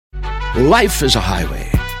Life is a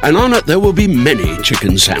highway, and on it there will be many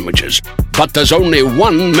chicken sandwiches. But there's only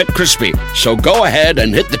one McCrispy. So go ahead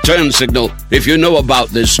and hit the turn signal if you know about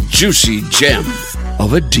this juicy gem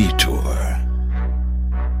of a detour.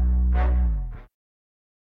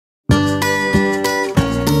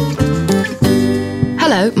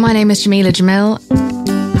 Hello, my name is Jameela Jamil,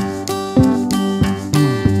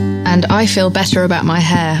 and I feel better about my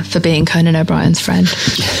hair for being Conan O'Brien's friend.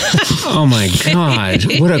 Oh my God,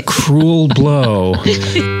 what a cruel blow.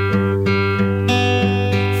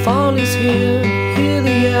 Fall is here, hear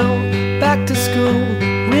the yell, back to school,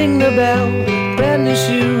 ring the bell, brand new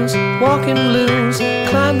shoes, walking blues,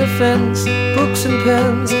 climb the fence, books and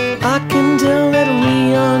pens, I can tell that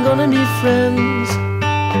we are gonna be friends.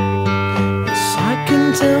 Yes, I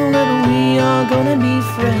can tell that we are gonna be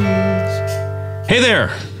friends. Hey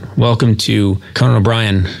there. Welcome to Conan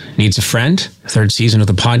O'Brien Needs a Friend, third season of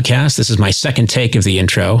the podcast. This is my second take of the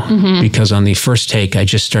intro because on the first take, I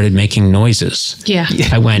just started making noises. Yeah.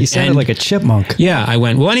 I went. You sounded like a chipmunk. Yeah, I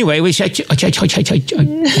went, well, anyway, and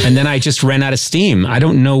then I just ran out of steam. I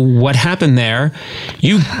don't know what happened there.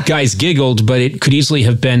 You guys giggled, but it could easily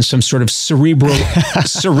have been some sort of cerebral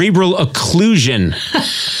occlusion.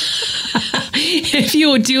 If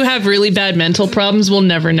you do have really bad mental problems, we'll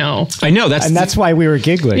never know. I know. That's why we were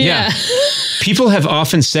giggling. Yeah. People have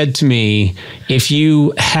often said to me, if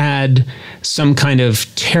you had some kind of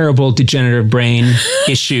terrible degenerative brain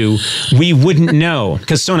issue, we wouldn't know.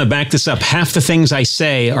 Because, Sona, back this up. Half the things I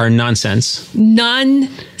say are nonsense.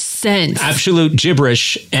 Nonsense. Absolute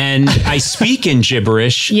gibberish. And I speak in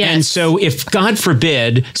gibberish. Yes. And so if, God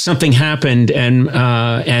forbid, something happened and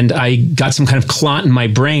I got some kind of clot in my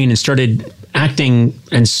brain and started acting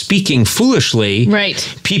and speaking foolishly,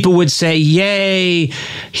 right, people would say, yay,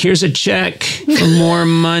 here's a check for more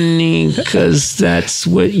money because that's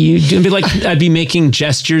what you do. And be like, I'd be making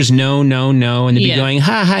gestures, no, and they'd be going,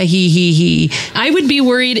 ha, ha, he. I would be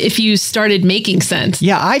worried if you started making sense.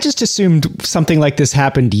 Yeah, I just assumed something like this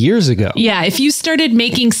happened years ago. Yeah, if you started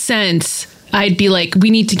making sense, I'd be like, we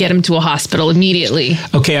need to get him to a hospital immediately.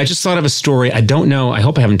 Okay, I just thought of a story. I don't know. I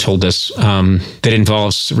hope I haven't told this, that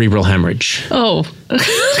involves cerebral hemorrhage. Oh,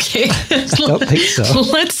 okay. I don't think so.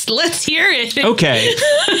 Let's hear it. Okay.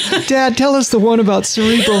 Dad, tell us the one about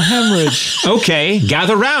cerebral hemorrhage. Okay,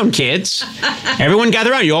 gather round, kids. Everyone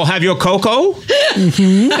gather round. You all have your cocoa?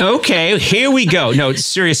 Mm-hmm. Okay, here we go. No, it's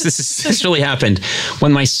serious. This really happened.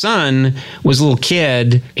 When my son was a little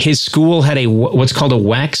kid, his school had what's called a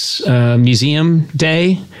wax museum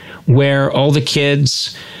day where all the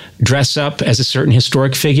kids dress up as a certain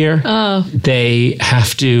historic figure. Oh. They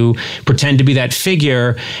have to pretend to be that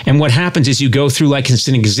figure. And what happens is you go through like it's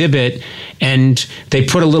an exhibit and they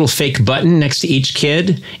put a little fake button next to each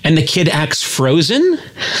kid and the kid acts frozen.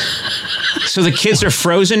 So the kids are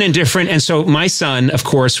frozen and different. And so my son, of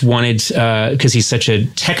course, wanted, because he's such a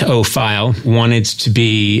tech-ophile, wanted to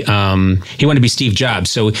be Steve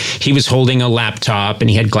Jobs. So he was holding a laptop and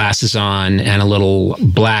he had glasses on and a little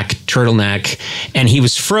black turtleneck and he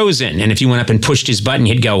was frozen. And if you went up and pushed his button,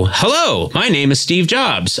 he'd go, hello, my name is Steve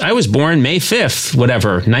Jobs. I was born May 5th,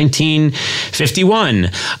 1951.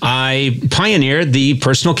 I pioneered the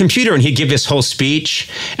personal computer. And he'd give this whole speech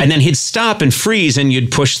and then he'd stop and freeze and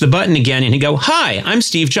you'd push the button again and he'd go, hi, I'm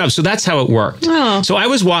Steve Jobs. So that's how it worked. Oh. So I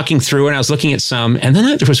was walking through and I was looking at some, and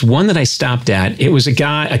then there was one that I stopped at. It was a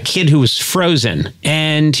kid who was frozen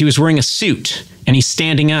and he was wearing a suit and he's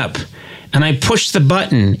standing up and I pushed the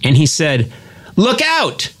button and he said, look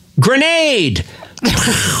out, grenade.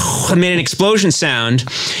 I made an explosion sound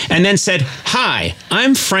and then said, hi,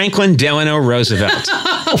 I'm Franklin Delano Roosevelt.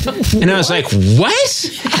 And I was like,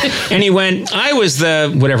 what? And he went, I was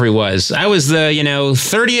the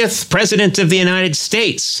 30th president of the United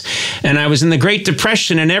States. And I was in the Great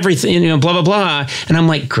Depression and everything, blah, blah, blah. And I'm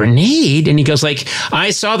like, grenade? And he goes like,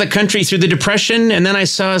 I saw the country through the Depression and then I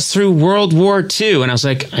saw us through World War II. And I was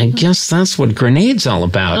like, I guess that's what grenade's all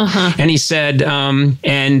about. Uh-huh. And he said,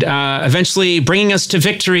 eventually bringing us to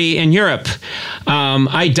victory in Europe.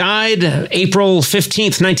 I died April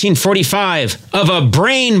 15th, 1945 of a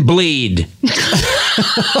brain bleed.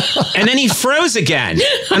 And then he froze again.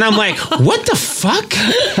 And I'm like, what the fuck?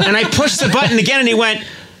 And I pushed the button again and he went,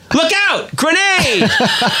 look out, grenade.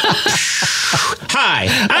 Hi,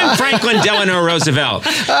 I'm Franklin Delano Roosevelt.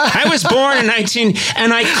 I was born in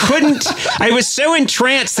and I was so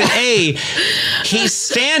entranced that he's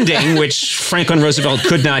standing, which Franklin Roosevelt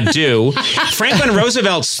could not do. Franklin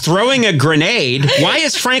Roosevelt's throwing a grenade. Why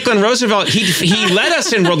is Franklin Roosevelt, he led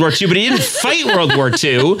us in World War II, but he didn't fight World War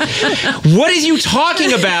II. What are you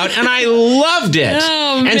talking about? And I loved it.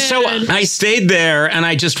 Oh, and so I stayed there and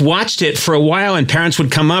I just watched it for a while, and parents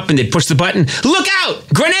would come up and they'd push the button. Look out!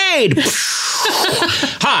 Grenade!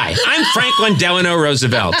 Hi, I'm Franklin Delano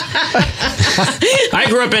Roosevelt. I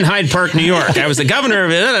grew up in Hyde Park, New York. I was the governor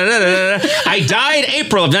of I died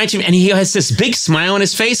April of 19... And he has this big smile on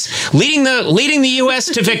his face, leading the U.S.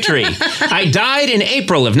 to victory. I died in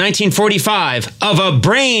April of 1945 of a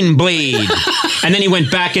brain bleed. And then he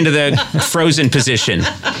went back into the frozen position.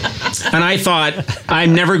 And I thought,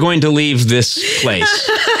 I'm never going to leave this place.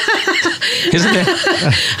 Isn't it?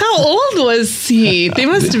 How old was he? They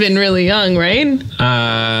must have been really young, right?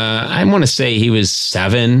 I want to say he was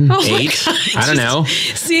 7, 8. I don't know.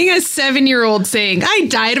 Seeing a 7-year-old saying, I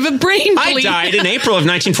died of a brain bleed. I died in April of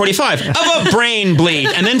 1945 of a brain bleed,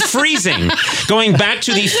 and then freezing. Going back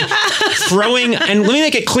to the throwing, and let me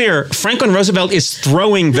make it clear, Franklin Roosevelt is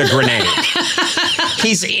throwing the grenade.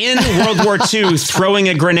 He's in World War II throwing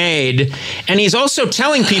a grenade, and he's also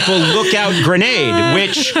telling people, look out, grenade,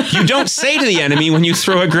 which you don't say to the enemy when you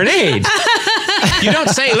throw a grenade. You don't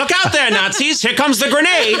say, look out there, Nazis, here comes the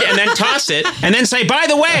grenade, and then toss it, and then say, by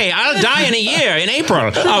the way, I'll die in a year, in April,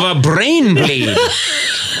 of a brain bleed.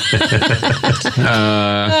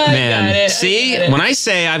 Man, see, when I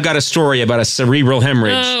say I've got a story about a cerebral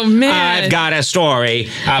hemorrhage, I've got a story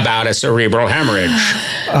about a cerebral hemorrhage.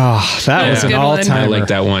 Oh, that was an all-timer. I like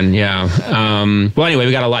that one, yeah. Well, anyway,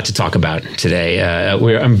 we got a lot to talk about today.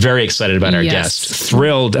 I'm very excited about our guest,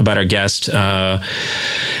 thrilled about our guest.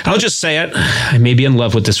 I'll just say it. I may be in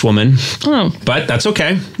love with this woman, but that's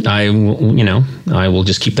okay. I will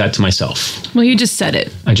just keep that to myself. Well, you just said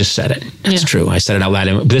it. I just said it. That's true. I said it out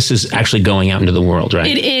loud. This is actually going out into the world, right?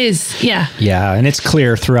 It is, yeah. Yeah, and it's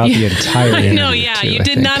clear throughout the entire interview. No, yeah, you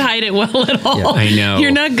did not hide it well at all. Yeah, I know.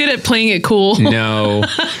 You're not good at playing it cool. No.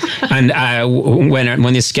 And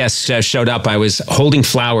when this guest showed up, I was holding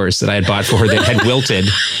flowers that I had bought for her that had wilted,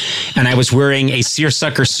 and I was wearing a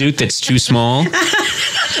seersucker suit that's too small. Look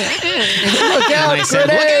out, and I said,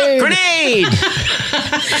 look out, grenade!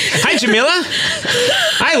 Hi, Jameela.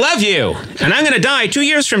 I love you. And I'm going to die 2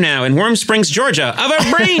 years from now in Warm Springs, Georgia, of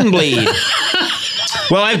a brain bleed.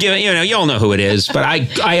 Well, I've given, you all know who it is, but I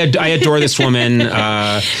adore this woman.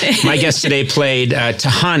 My guest today played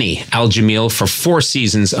Tahani Al-Jamil for 4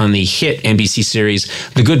 seasons on the hit NBC series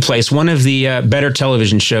The Good Place, one of the better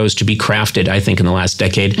television shows to be crafted, I think, in the last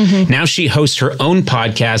decade. Mm-hmm. Now she hosts her own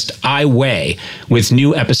podcast, I Weigh, with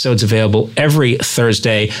new episodes available every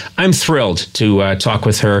Thursday. I'm thrilled to talk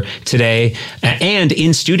with her today and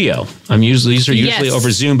in studio. These are usually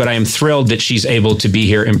over Zoom, but I am thrilled that she's able to be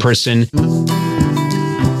here in person.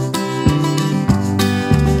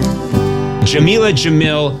 Jameela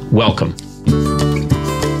Jamil, welcome.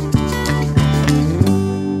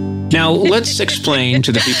 Now, let's explain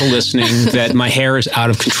to the people listening that my hair is out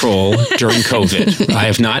of control during COVID. I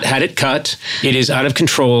have not had it cut. It is out of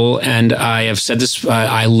control, and I have said this,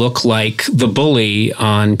 I look like the bully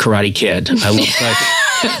on Karate Kid. I look like...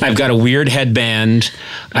 I've got a weird headband.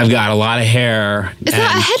 I've got a lot of hair. Is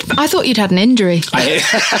that a head? I thought you'd had an injury.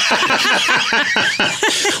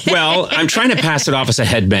 Well, I'm trying to pass it off as a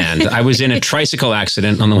headband. I was in a tricycle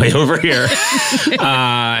accident on the way over here.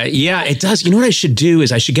 Yeah, it does. You know what I should do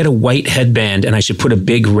is I should get a white headband and I should put a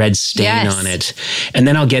big red stain on it. And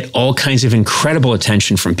then I'll get all kinds of incredible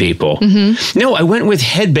attention from people. Mm-hmm. No, I went with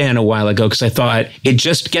headband a while ago because I thought it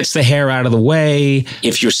just gets the hair out of the way.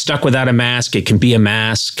 If you're stuck without a mask, it can be a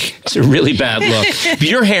mask. It's a really bad look. But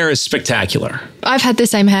your hair is spectacular. I've had the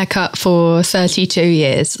same haircut for 32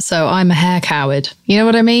 years, so I'm a hair coward. You know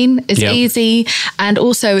what I mean? It's easy, and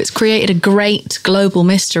also it's created a great global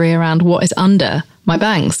mystery around what is under my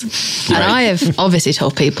bangs. And I have obviously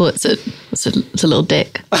told people it's a little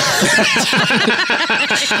dick.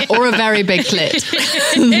 Or a very big clit.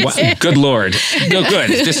 Wow. Good Lord. No, good.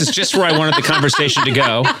 This is just where I wanted the conversation to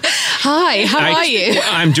go. Hi, how are you?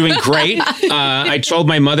 I'm doing great. I told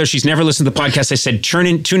my mother, she's never listened to the podcast. I said, tune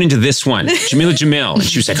into this one, Jameela Jamil. And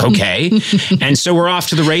she was like, okay. And so we're off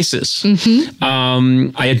to the races.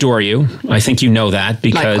 Mm-hmm. I adore you. I think you know that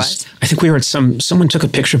because Likewise. I think we were at someone took a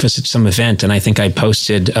picture of us at some event, and I think I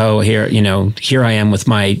posted, here I am with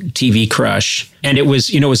my TV crush. And it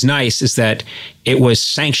was, what was nice is that it was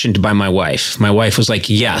sanctioned by my wife. My wife was like,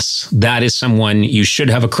 yes, that is someone you should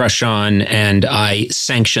have a crush on. And I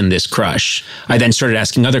sanctioned this crush. I then started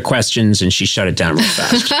asking other questions and she shut it down real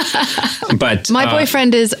fast. But my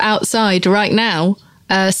boyfriend is outside right now.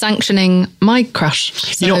 Sanctioning my crush.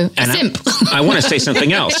 So, simp. I want to say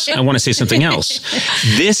something else.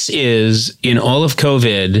 This is, in all of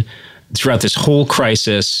COVID, throughout this whole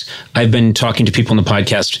crisis, I've been talking to people on the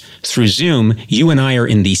podcast through Zoom. You and I are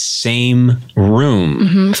in the same room.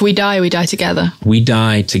 Mm-hmm. If we die together. We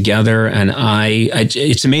die together. And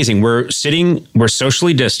it's amazing. We're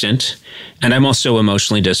socially distant. And I'm also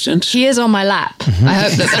emotionally distant. He is on my lap. Mm-hmm. I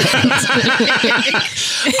hope that.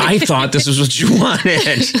 I thought this was what you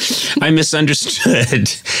wanted. I misunderstood.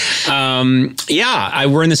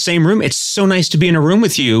 We're in the same room. It's so nice to be in a room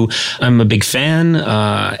with you. I'm a big fan,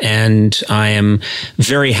 and I am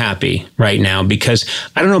very happy right now because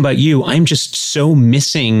I don't know about you. I'm just so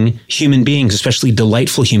missing human beings, especially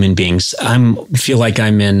delightful human beings. I feel like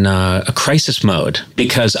I'm in a crisis mode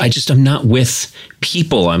because I'm not with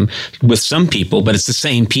people. I'm with some people, but it's the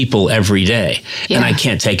same people every day. Yeah. And I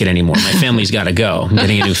can't take it anymore. My family's got to go. I'm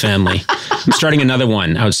getting a new family. I'm starting another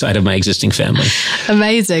one outside of my existing family.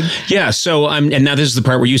 Amazing. Yeah. So and now this is the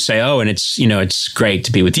part where you say, and it's great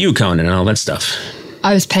to be with you, Conan, and all that stuff.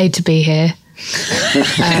 I was paid to be here.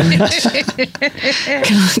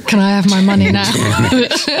 Can I have my money now? No,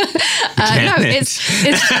 it is.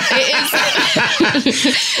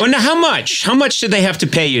 Well, now how much? How much did they have to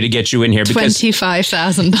pay you to get you in here?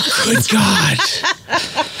 $25,000. Good God!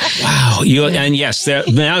 Wow. And yes,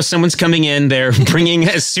 now someone's coming in. They're bringing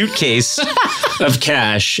a suitcase of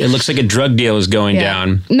cash. It looks like a drug deal is going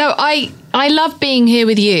down. No, I love being here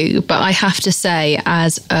with you, but I have to say,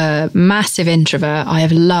 as a massive introvert, I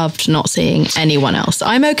have loved not seeing anyone else.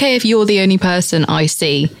 I'm okay if you're the only person I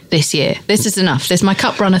see this year. This is enough. My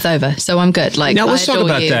cup runneth over, so I'm good. Now let's talk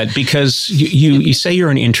about that because you say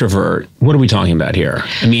you're an introvert. What are we talking about here?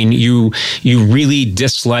 I mean, you really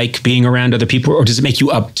dislike being around other people, or does it make you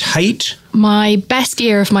uptight? My best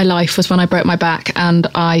year of my life was when I broke my back and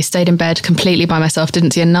I stayed in bed completely by myself,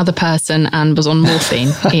 didn't see another person, and was on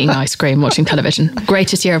morphine, eating ice cream, watching television.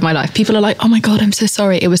 Greatest year of my life. People are like, oh my God, I'm so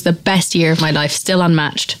sorry. It was the best year of my life, still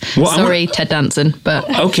unmatched. Well, sorry, Ted Danson. But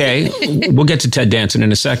okay, we'll get to Ted Danson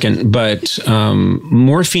in a second. But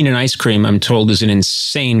morphine and ice cream, I'm told, is an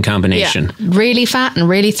insane combination. Yeah, really fat and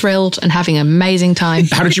really thrilled and having an amazing time.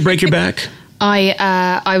 How did you break your back?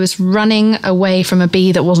 I was running away from a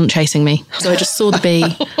bee that wasn't chasing me. So I just saw the bee,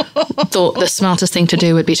 thought the smartest thing to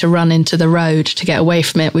do would be to run into the road to get away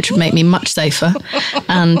from it, which would make me much safer.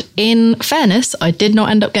 And in fairness, I did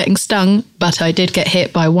not end up getting stung, but I did get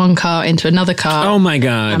hit by one car into another car. Oh my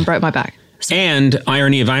God. And broke my back. And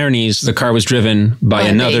irony of ironies, the car was driven by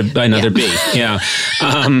another bee. Yeah.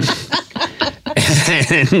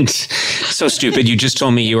 And so stupid. You just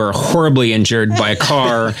told me you were horribly injured by a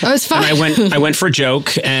car. I was fine. And I went for a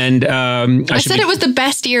joke, and I said it was the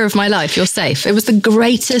best year of my life. You're safe. It was the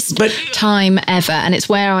greatest time ever, and it's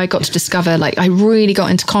where I got to discover. I really got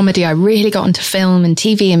into comedy. I really got into film and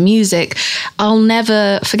TV and music. I'll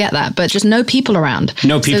never forget that. But just no people around.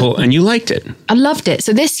 No people, and you liked it. I loved it.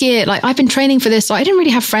 So this year, I've been training for this. So I didn't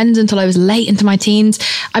really have friends until I was late into my teens.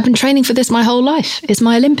 I've been training for this my whole life. It's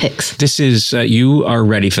my Olympics. This is you are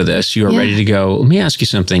ready for this. You are ready to go. Let me ask you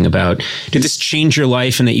something about, did this change your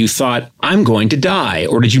life in that you thought, I'm going to die?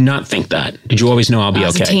 Or did you not think that? Did you always know I'll be okay?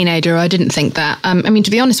 As a teenager, I didn't think that.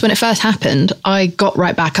 To be honest, when it first happened, I got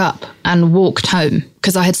right back up and walked home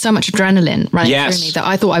because I had so much adrenaline running through me that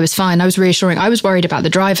I thought I was fine. I was reassuring. I was worried about the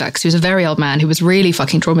driver because he was a very old man who was really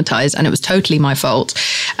fucking traumatized and it was totally my fault.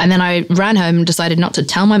 And then I ran home and decided not to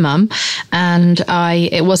tell my mum. And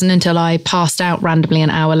it wasn't until I passed out randomly an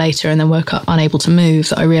hour later and then woke up unable to move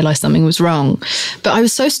that I realized something was wrong. But I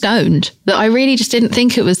was so stoned that I really just didn't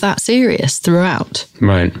think it was that serious throughout.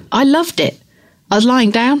 Right. I loved it. I was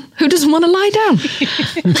lying down. Who doesn't want to lie down?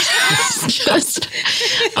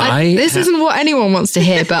 This isn't what anyone wants to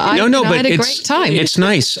hear, but I had a great time. It's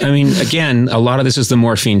nice. I mean, again, a lot of this is the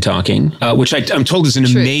morphine talking, which I'm told is an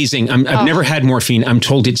amazing. I've never had morphine. I'm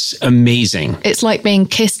told it's amazing. It's like being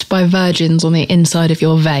kissed by virgins on the inside of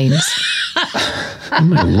your veins. Oh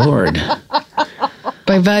my Lord.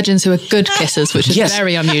 By virgins who are good kissers, which is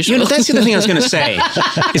very unusual. You know, that's the other thing I was going to say,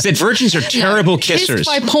 is that virgins are terrible kissers. Kissed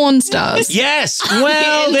by porn stars. Yes.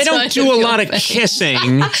 Well, they don't do a lot of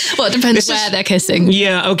kissing. Well, it depends where they're kissing.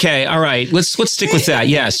 Yeah, okay, all right. Let's stick with that,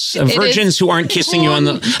 yes. Virgins who aren't kissing you on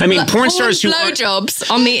the... I mean, porn stars who...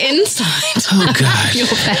 Blowjobs on the inside. Oh, God. Your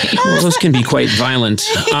face. Well, those can be quite violent.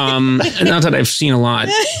 Not that I've seen a lot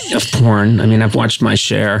of porn. I mean, I've watched my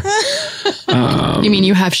share. You mean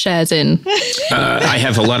you have shares in? I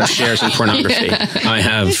have a lot of shares in pornography. Yeah.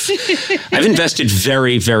 I've invested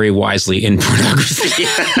very, very wisely in pornography.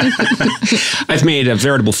 I've made a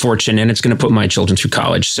veritable fortune, and it's going to put my children through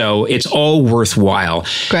college. So it's all worthwhile.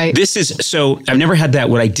 Great. So I've never had that.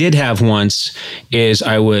 What I did have once is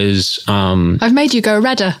I was... I've made you go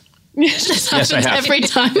redder. Yes, I have. Every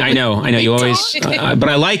time. I know. You always, but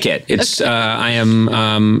I like it. It's. I'm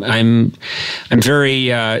very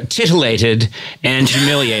titillated and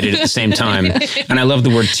humiliated at the same time, and I love the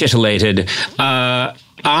word titillated.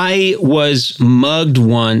 I was mugged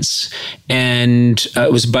once, and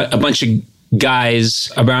it was a bunch of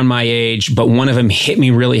guys around my age, but one of them hit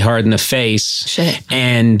me really hard in the face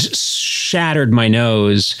and shattered my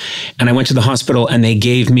nose. And I went to the hospital, and they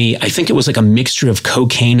gave me, I think it was like a mixture of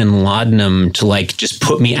cocaine and laudanum to like just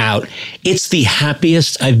put me out. It's the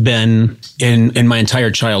happiest I've been in my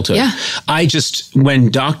entire childhood. Yeah.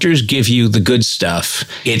 When doctors give you the good stuff,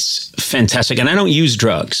 it's fantastic. And I don't use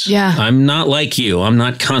drugs. Yeah. I'm not like you. I'm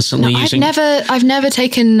not constantly using... I've never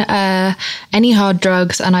taken any hard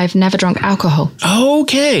drugs, and I've never drunk alcohol.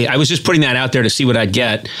 Okay. I was just putting that out there to see what I'd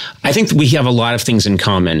get. I think that we have a lot of things in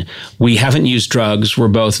common. We haven't used drugs. We're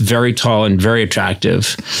both very tall and very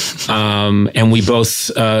attractive. And we both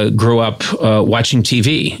grew up watching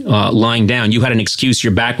TV, lying down. You had an excuse.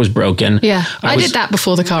 Your back was broken. Yeah. I did that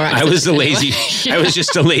before the car accident. I was I was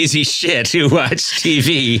just a lazy shit who watched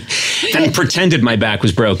TV and pretended my back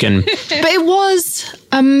was broken. But it was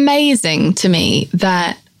amazing to me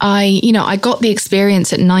that I got the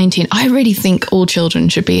experience at 19. I really think all children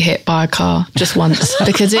should be hit by a car just once,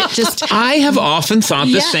 because it just... I have often thought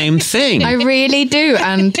the same thing. I really do.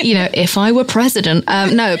 And, if I were president,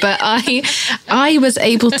 but I was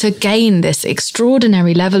able to gain this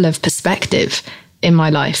extraordinary level of perspective in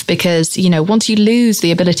my life, because, once you lose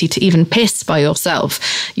the ability to even piss by yourself,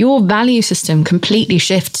 your value system completely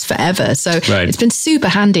shifts forever. So It's been super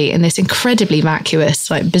handy in this incredibly vacuous,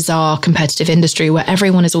 bizarre competitive industry where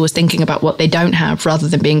everyone is always thinking about what they don't have rather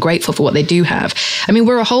than being grateful for what they do have. I mean,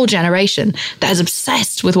 we're a whole generation that is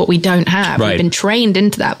obsessed with what we don't have. Right. We've been trained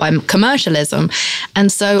into that by commercialism.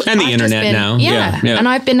 And so... And the internet now. Yeah. And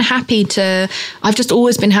I've just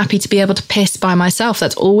always been happy to be able to piss by myself.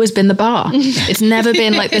 That's always been the bar. It's never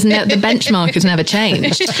been like the benchmark has never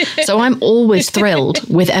changed. So I'm always thrilled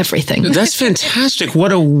with everything. That's fantastic.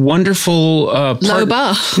 What a wonderful low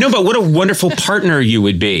bar. No, but what a wonderful partner you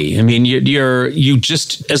would be. I mean, you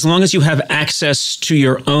just, as long as you have access to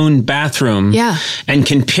your own bathroom and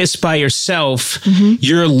can piss by yourself,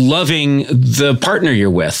 you're loving the partner you're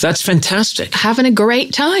with. That's fantastic. Having a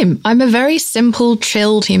great time. I'm a very simple,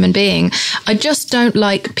 chilled human being. I just don't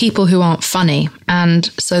like people who aren't funny.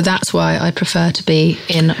 And so that's why I prefer to be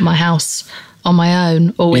in my house on my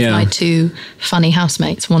own or with my two funny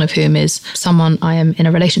housemates, one of whom is someone I am in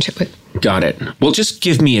a relationship with. Got it. Well, just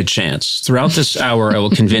give me a chance. Throughout this hour, I will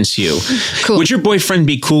convince you. Cool. Would your boyfriend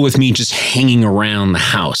be cool with me just hanging around the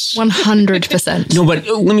house? 100%. No, but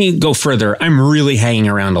let me go further. I'm really hanging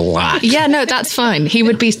around a lot. Yeah, no, that's fine. He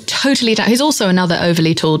would be totally down. He's also another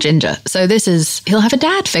overly tall ginger. So he'll have a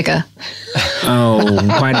dad figure. Oh,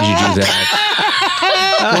 why did you do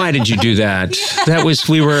that? Why did you do that?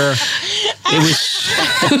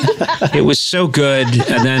 It was so good.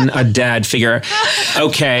 And then a dad figure.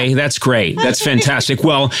 Okay, that's great. That's fantastic.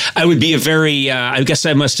 Well, I would be I guess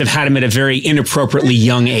I must have had him at a very inappropriately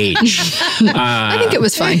young age. I think it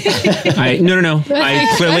was fine. No.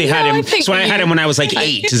 I clearly had him. So I had him when I was like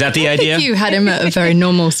 8. Is that the idea? I think you had him at a very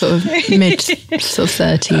normal sort of mid sort of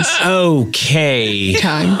 30s. Okay.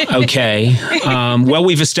 Time. Okay. Well,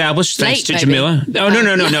 we've established, thanks to Jameela. Oh,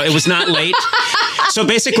 no. It was not late. So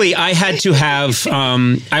basically, I had to have,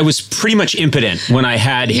 I was pretty much impotent when I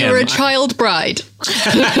had him. You were a child bride.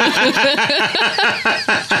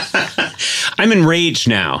 I'm enraged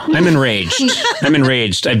now. I'm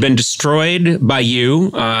enraged. I've been destroyed by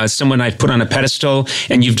you, someone I've put on a pedestal,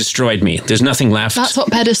 and you've destroyed me. There's nothing left. That's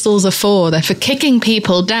what pedestals are for. They're for kicking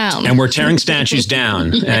people down. And we're tearing statues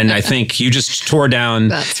down. Yeah. And I think you just tore down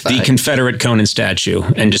the Confederate Conan statue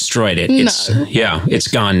and destroyed it. It's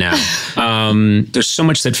gone now. There's so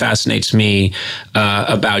much that fascinates me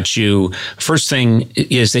about you. First thing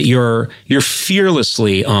is that you're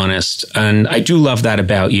fearlessly honest, and I do love that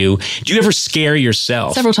about you. Do you ever scare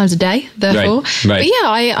yourself? Several times a day, therefore. Right. But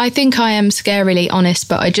yeah, I think I am scarily honest,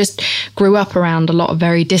 but I just grew up around a lot of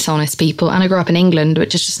very dishonest people, and I grew up in England,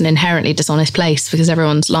 which is just an inherently dishonest place because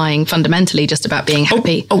everyone's lying fundamentally just about being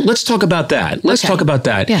happy. Oh, let's talk about that. Let's talk about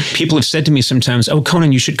that. Yeah. People have said to me sometimes, "Oh,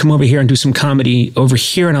 Conan, you should come over here and do some comedy over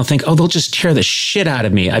here," and I'll think, "Oh, they'll just tear the shit out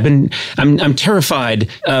of me." I'm terrified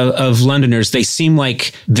of Londoners. They seem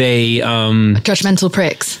like they judgmental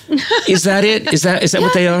pricks. Is that it? Is that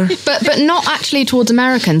what they are? But not actually towards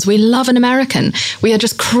Americans. We love an American. We are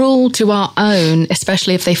just cruel to our own,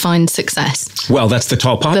 especially if they find success. Well, that's the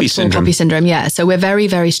tall poppy syndrome. Tall poppy syndrome, yeah. So we're very,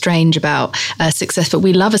 very strange about success, but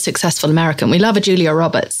we love a successful American. We love a Julia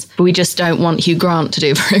Roberts, but we just don't want Hugh Grant to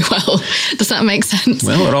do very well. Does that make sense?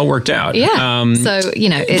 Well, it all worked out. Yeah. So,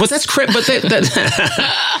 but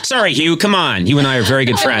that's sorry, Hugh, come on. You and I are very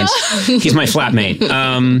good friends. He's my flatmate.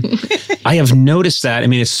 I have noticed that. I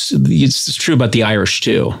mean, it's true about the Irish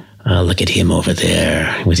too. Look at him over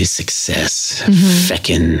there with his success.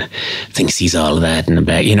 Feckin' thinks he's all that in the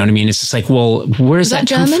back. You know what I mean? It's just like, well, where's that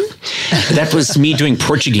German? That was me doing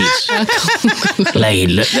Portuguese. You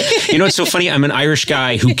know what's so funny? I'm an Irish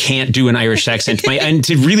guy who can't do an Irish accent. And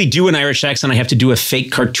to really do an Irish accent, I have to do a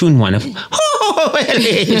fake cartoon one of,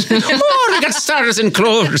 I got stars and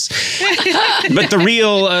clothes. But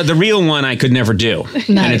the real one I could never do.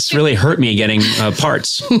 No. And it's really hurt me getting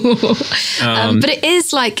parts. But it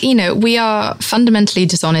is like, we are fundamentally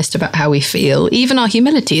dishonest about how we feel. Even our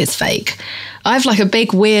humility is fake. I have like a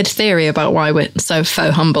big weird theory about why we're so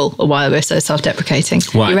faux humble or why we're so self-deprecating.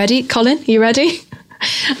 Why? You ready, Colin? You ready?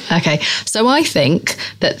 Okay, so I think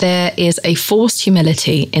that there is a forced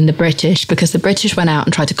humility in the British because the British went out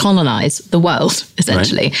and tried to colonise the world,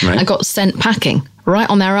 essentially, and got sent packing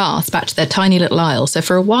right on their arse back to their tiny little isle. So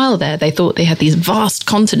for a while there, they thought they had these vast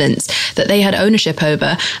continents that they had ownership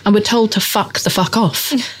over and were told to fuck the fuck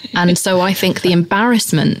off. And so I think the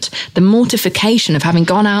embarrassment, the mortification of having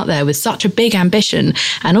gone out there with such a big ambition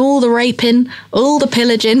and all the raping, all the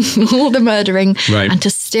pillaging, all the murdering, and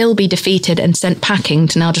to still be defeated and sent packing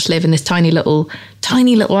to now just live in this tiny little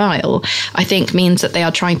isle, I think means that they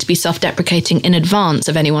are trying to be self-deprecating in advance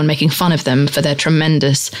of anyone making fun of them for their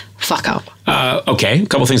tremendous fuck up. Okay, a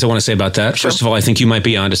couple things I want to say about that. Sure. First of all, I think you might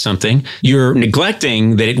be onto something. You're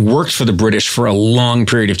neglecting that it worked for the British for a long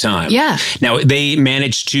period of time. Yeah. Now, they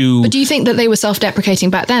managed to... But do you think that they were self-deprecating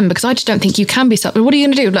back then? Because I just don't think you can be What are you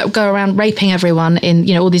going to do? Like, go around raping everyone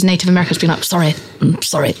in, all these Native Americans being like, sorry,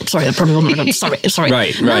 that probably wasn't, sorry.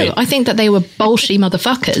 Right. No, I think that they were bolshy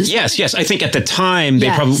motherfuckers. Yes. I think at the time, they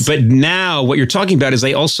probably... But now, what you're talking about is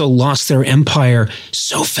they also lost their empire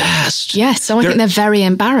so fast. Yes, so I think they're very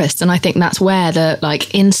embarrassed. And I think that's where the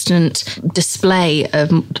instant display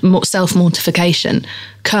of self-mortification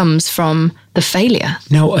comes from the failure.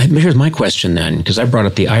 Now, here's my question then, because I brought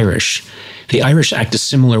up the Irish. The Irish act a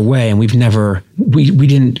similar way, and we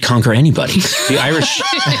didn't conquer anybody. The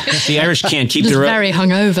Irish can't keep their own. Very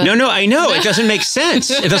hungover. No, I know. It doesn't make sense.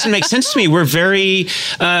 It doesn't make sense to me. We're very,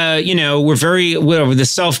 the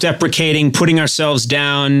self-deprecating, putting ourselves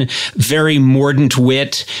down, very mordant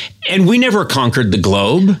wit, and we never conquered the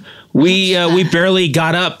globe. We barely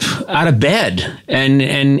got up out of bed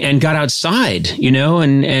and got outside,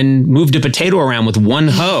 and moved a potato around with one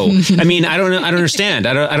hoe. I mean, I don't understand.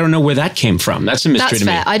 I don't know where that came from. That's a mystery to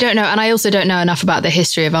me. That's fair. I don't know, and I also don't know enough about the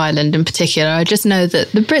history of Ireland in particular. I just know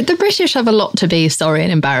that the British have a lot to be sorry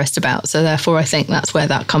and embarrassed about. So therefore, I think that's where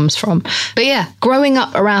that comes from. But yeah, growing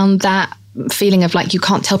up around that feeling of you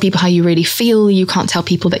can't tell people how you really feel, you can't tell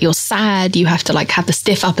people that you're sad, you have to have the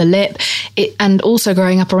stiff upper lip, and also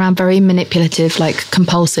growing up around very manipulative,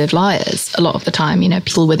 compulsive liars a lot of the time.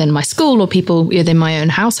 People within my school or people within my own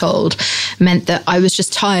household meant that I was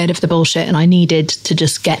just tired of the bullshit and I needed to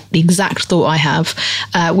just get the exact thought I have,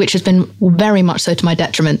 which has been very much so to my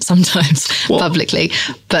detriment sometimes publicly,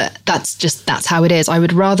 but that's how it is. I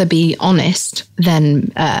would rather be honest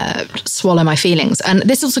than swallow my feelings. And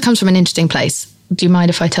this also comes from an interesting place. Do you mind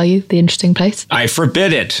if I tell you the interesting place? I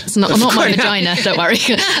forbid it. It's not my vagina, don't worry.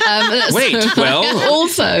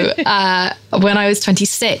 Also, when I was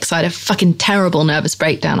 26, I had a fucking terrible nervous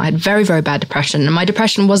breakdown. I had very, very bad depression. And my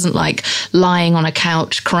depression wasn't like lying on a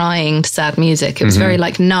couch crying to sad music. It was very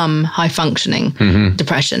like numb, high functioning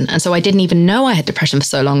depression. And so I didn't even know I had depression for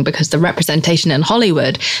so long because the representation in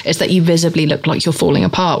Hollywood is that you visibly look like you're falling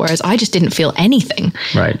apart. Whereas I just didn't feel anything.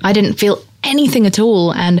 Right. I didn't feel anything at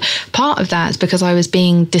all. And part of that is because I was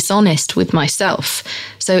being dishonest with myself.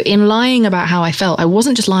 So in lying about how I felt, I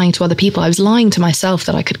wasn't just lying to other people, I was lying to myself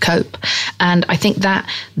that I could cope. And I think that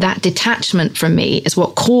detachment from me is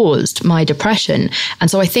what caused my depression. And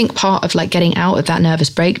so I think part of like getting out of that nervous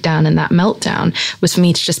breakdown and that meltdown was for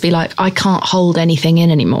me to just be like, I can't hold anything in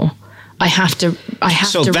anymore. I have to.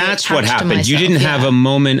 So that's what happened. You didn't have a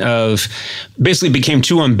moment of basically became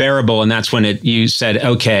too unbearable, and that's when you said,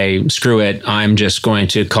 "Okay, screw it. I'm just going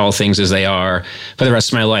to call things as they are for the rest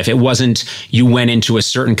of my life." It wasn't you went into a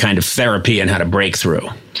certain kind of therapy and had a breakthrough.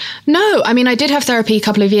 No, I mean, I did have therapy a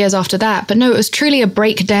couple of years after that, but no, it was truly a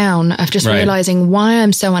breakdown of just realizing why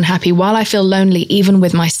I'm so unhappy, why I feel lonely, even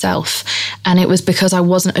with myself. And it was because I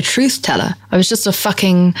wasn't a truth teller. I was just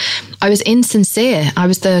I was insincere. I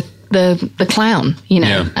was the clown,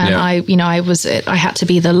 I had to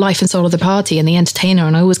be the life and soul of the party and the entertainer.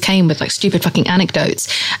 And I always came with like stupid fucking anecdotes.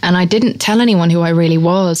 And I didn't tell anyone who I really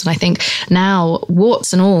was. And I think now,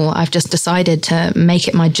 warts and all, I've just decided to make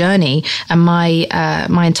it my journey and my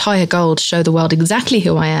entire goal to show the world exactly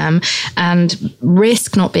who I am and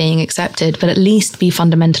risk not being accepted, but at least be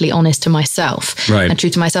fundamentally honest to myself and true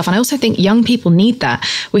to myself. And I also think young people need that.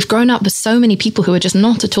 We've grown up with so many people who are just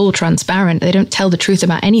not at all transparent. They don't tell the truth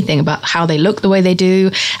about anything, about how they look the way they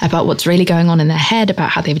do, about what's really going on in their head,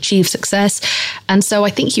 about how they've achieved success. And so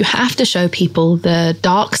I think you have to show people the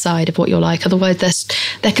dark side of what you're like. Otherwise,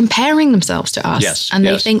 they're comparing themselves to us.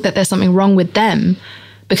 They think that there's something wrong with them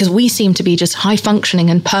because we seem to be just high functioning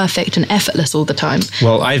and perfect and effortless all the time.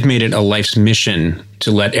 Well, I've made it a life's mission to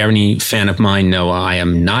let any fan of mine know I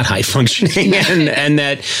am not high functioning and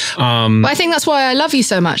that... Well, I think that's why I love you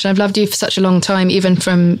so much. And I've loved you for such a long time, even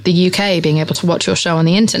from the UK, being able to watch your show on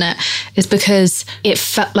the internet, is because it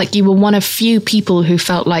felt like you were one of few people who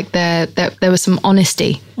felt like there was some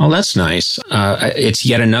honesty. Oh, that's nice. It's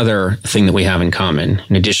yet another thing that we have in common,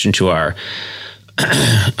 in addition to our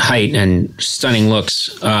height and stunning looks,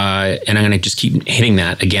 and I'm going to just keep hitting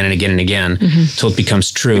that again and again and again until it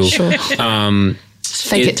becomes true. Sure. Just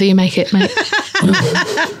fake it till you make it, mate.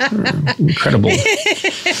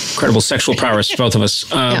 Incredible sexual prowess, both of us.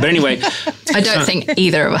 But anyway, I don't think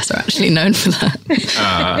either of us are actually known for that.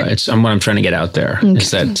 It's what I'm trying to get out there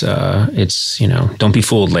is that it's don't be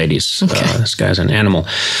fooled, ladies. Okay. This guy's an animal.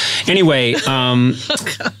 Anyway,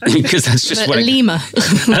 because that's just a lemur.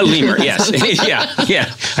 A lemur, yes,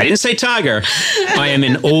 yeah. I didn't say tiger. I'm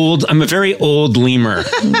a very old lemur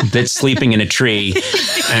that's sleeping in a tree,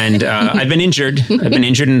 and I've been injured. I've been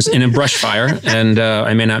injured in a brush fire, and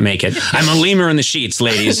I may not make it. I'm a lemur in the sheets,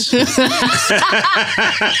 ladies.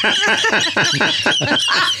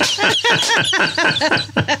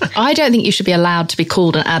 I don't think you should be allowed to be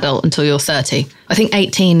called an adult until you're 30. I think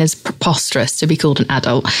 18 is preposterous to be called an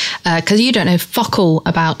adult because you don't know fuck all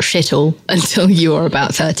about shit all until you're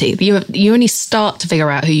about 30. You only start to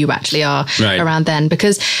figure out who you actually are around then,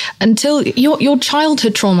 because until your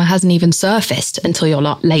childhood trauma hasn't even surfaced until your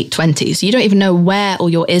late 20s. You don't even know where all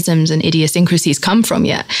your isms and idiosyncrasies come from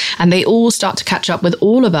yet. And they all start to catch up with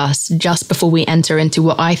all of us just before we enter into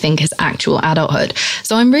what I think is actual adulthood.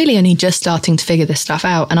 So I'm really only just starting to figure this stuff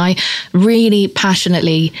out. And I really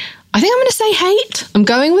passionately, I think I'm going to say hate. I'm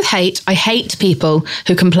going with hate. I hate people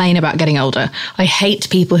who complain about getting older. I hate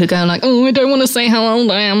people who go like, oh, I don't want to say how old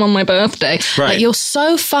I am on my birthday. Right. Like, you're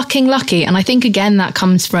so fucking lucky. And I think, again, that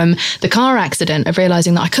comes from the car accident of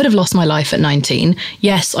realizing that I could have lost my life at 19.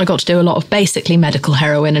 Yes, I got to do a lot of basically medical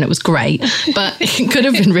heroin and it was great, but it could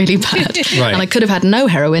have been really bad. Right. And I could have had no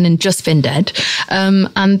heroin and just been dead.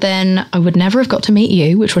 And then I would never have got to meet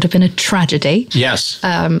you, which would have been a tragedy. Yes.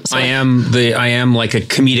 I am like a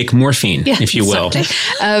comedic morphine, if you will.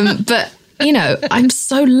 Exactly. But, I'm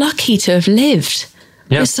so lucky to have lived.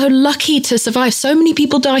 Yeah. You're so lucky to survive. So many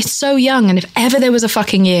people die so young. And if ever there was a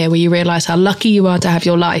fucking year where you realize how lucky you are to have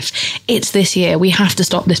your life, it's this year. We have to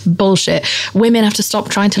stop this bullshit. Women have to stop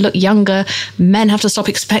trying to look younger. Men have to stop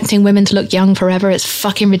expecting women to look young forever. It's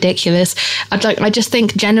fucking ridiculous. I just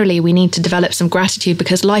think generally we need to develop some gratitude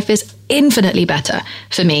because life is infinitely better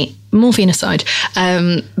for me, morphine aside,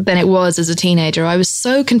 than it was as a teenager. I was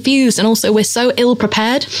so confused, and also we're so ill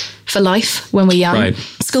prepared for life when we're young. Right.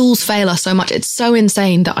 schools fail us so much. It's so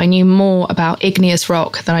insane that I knew more about igneous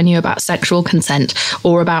rock than I knew about sexual consent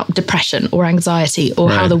or about depression or anxiety or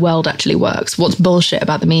how the world actually works. What's bullshit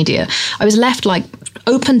about the media? I was left like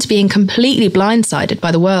open to being completely blindsided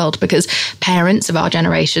by the world because parents of our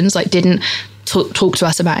generations like didn't talk to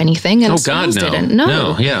us about anything, and schools didn't.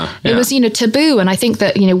 No, it was taboo. And I think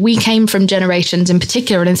that we came from generations in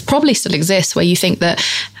particular, and it probably still exists, where you think that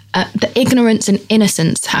the ignorance and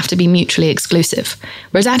innocence have to be mutually exclusive.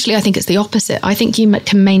 Whereas actually, I think it's the opposite. I think you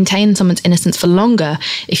can maintain someone's innocence for longer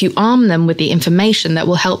if you arm them with the information that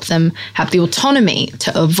will help them have the autonomy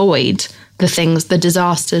to avoid the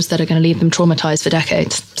disasters that are going to leave them traumatized for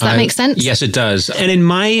decades. Does that make sense? Yes, it does. And in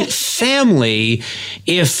my family,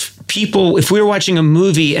 if we were watching a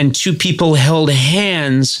movie and two people held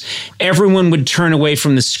hands, everyone would turn away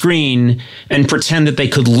from the screen and pretend that they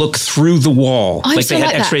could look through the wall, like they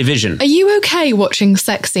had X-ray vision. Are you okay watching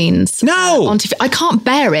sex scenes? No, on TV? I can't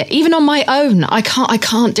bear it. Even on my own, I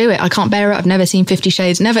can't do it. I can't bear it. I've never seen 50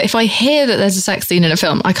 Shades. Never. If I hear that there's a sex scene in a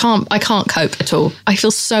film, I can't cope at all. I feel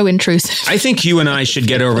so intrusive. I think you and I should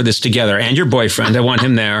get over this together, and your boyfriend. I want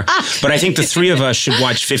him there. But I think the three of us should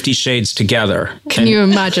watch 50 Shades together. Can you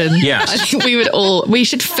imagine? Yes. I think we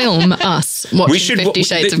should film us watching 50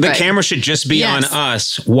 Shades of Grey. The camera should just be on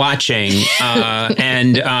us watching,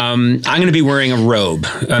 and I'm going to be wearing a robe.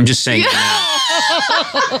 I'm just saying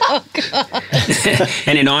that now.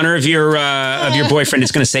 And in honor of your boyfriend,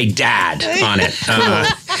 it's going to say Dad on it.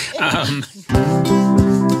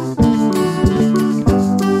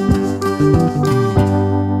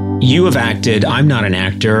 You have acted. I'm not an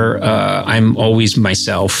actor. I'm always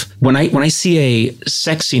myself. When I see a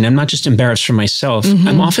sex scene, I'm not just embarrassed for myself. Mm-hmm.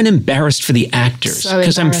 I'm often embarrassed for the actors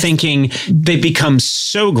because I'm thinking they become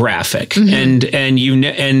so graphic, and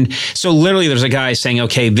so literally there's a guy saying,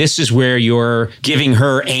 "Okay, this is where you're giving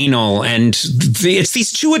her anal," and it's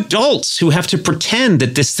these two adults who have to pretend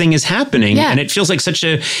that this thing is happening, and it feels like such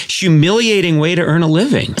a humiliating way to earn a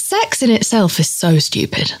living. Sex in itself is so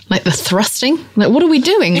stupid. Like the thrusting. Like, what are we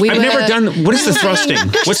doing? I've never done. What is the thrusting?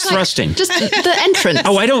 What's thrusting? Just the entrance.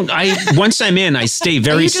 Oh, I don't. Once I'm in, I stay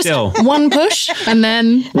very still. One push, and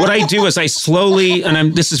then what I do is I slowly,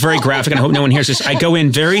 and this is very graphic, and I hope no one hears this. I go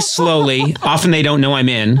in very slowly. Often they don't know I'm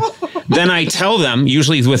in. Then I tell them,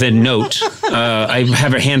 usually with a note. I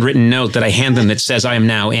have a handwritten note that I hand them that says I am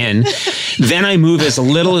now in. Then I move as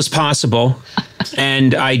little as possible.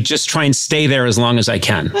 And I just try and stay there as long as I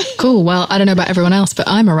can. Cool. Well, I don't know about everyone else, but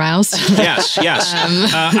I'm aroused. Yes.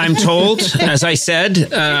 I'm told, as I said,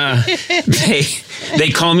 they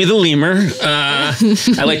call me the lemur.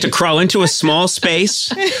 I like to crawl into a small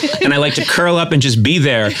space, and I like to curl up and just be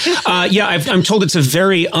there. I'm told it's a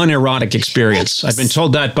very unerotic experience. I've been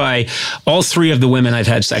told that by all three of the women I've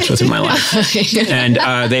had sex with in my life. And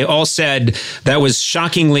they all said that was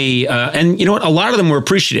shockingly, and you know what? A lot of them were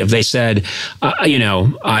appreciative. They said,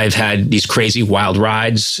 I've had these crazy wild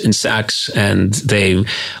rides in sex, and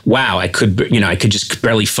I could just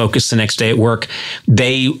barely focus the next day at work.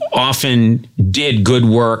 They often did good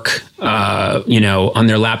work, on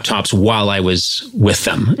their laptops while I was with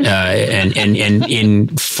them, and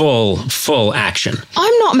in full action.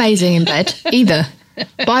 I'm not amazing in bed either.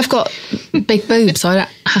 But I've got big boobs, so I don't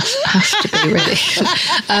have to be really.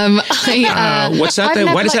 What's that?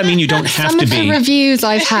 Why does that mean you don't have to be? Some of the reviews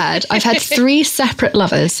I've had 3 separate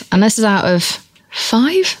lovers, and this is out of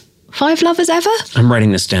 5 lovers ever. I'm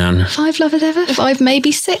writing this down. 5 lovers ever? 5,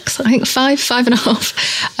 maybe 6. I think 5.5.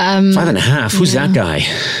 5.5. Who's that guy?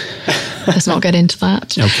 Let's not get into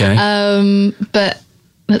that. Okay. But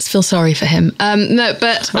let's feel sorry for him. No,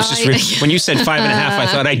 but when you said 5.5, I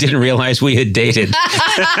thought I didn't realize we had dated.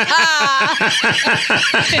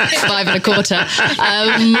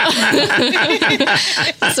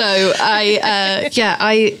 5.25. So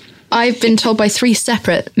I've been told by 3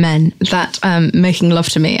 separate men that making love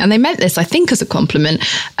to me, and they meant this, I think, as a compliment,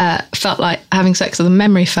 felt like having sex with a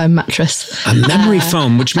memory foam mattress. A memory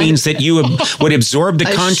foam, which means that you would absorb the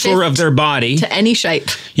contour of their body. To any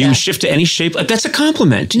shape. You shift to any shape. That's a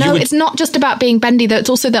compliment. No, it's not just about being bendy, though. It's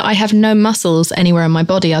also that I have no muscles anywhere in my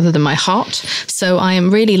body other than my heart. So I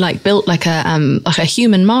am really built like a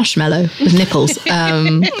human marshmallow with nipples.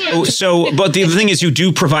 But the thing is, you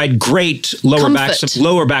do provide great lower back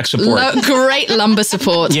support support. Great lumbar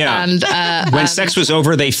support. Yeah. And when sex was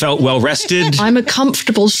over, they felt well rested. I'm a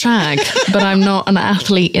comfortable shag, but I'm not an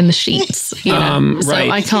athlete in the sheets. You know? So right.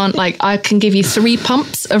 I can't, I can give you 3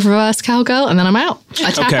 pumps of reverse cowgirl and then I'm out.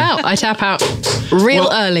 I tap out real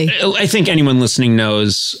early. I think anyone listening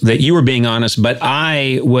knows that you were being honest, but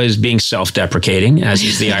I was being self-deprecating, as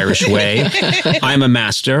is the Irish way. I'm a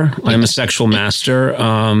master. I'm a sexual master.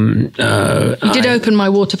 You did open my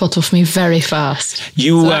water bottle for me very fast.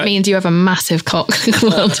 So that means you have a massive cock.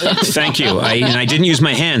 Well done. Thank you. I didn't use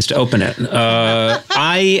my hands to open it.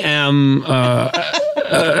 I am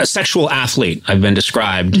a sexual athlete. I've been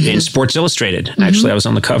described in Sports Illustrated. Actually, I was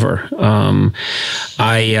on the cover.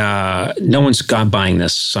 No one's buying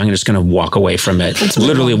this, so I'm just going to walk away from it.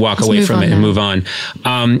 Literally walk away from it and move on.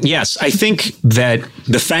 Yes, I think that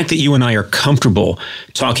the fact that you and I are comfortable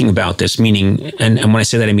talking about this, meaning, and when I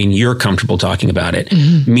say that, I mean you're comfortable talking about it,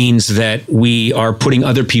 means that we are putting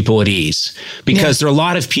other people at ease. Because there are a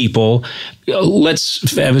lot of people, I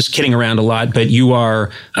was kidding around a lot, but you are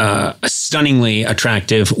a stunningly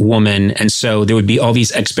attractive woman. And so there would be all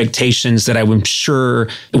these expectations that I'm sure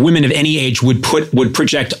women of any age would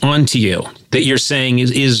project onto you that you're saying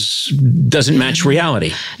doesn't match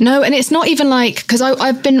reality. No, and it's not even like, because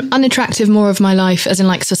I've been unattractive more of my life, as in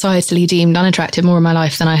like societally deemed unattractive more of my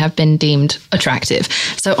life than I have been deemed attractive.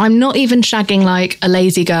 So I'm not even shagging like a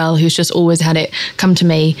lazy girl who's just always had it come to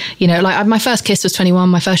me. You know, like my first kiss was 21,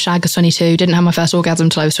 my first shag was 22, didn't have my first orgasm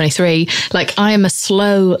until I was 23. Like I am a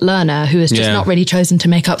slow learner who has just not really chosen to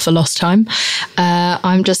make up for lost time.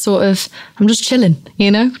 I'm just chilling,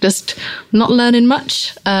 you know, just not learning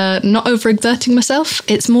much, not overexerting myself.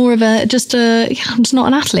 It's more of I'm just not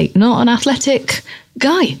an athlete, not an athletic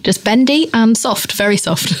guy, just bendy and soft, very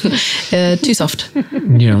soft, too soft.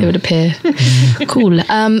 Yeah. It would appear cool. But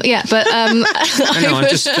I know.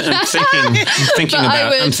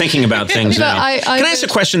 I'm thinking about things now. Can I ask a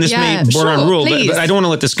question? This may border on rule, but I don't want to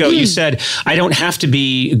let this go. You said I don't have to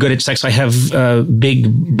be good at sex. I have big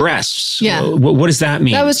breasts. Yeah. What does that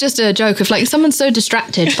mean? That was just a joke of like someone's so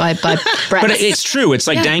distracted by breasts. But it's true. It's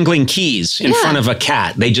like dangling keys in front of a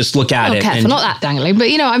cat. They just look at it. Careful, not that dangling, but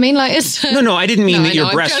you know what I mean. Like it's no. I didn't mean that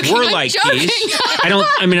your breasts were like keys. I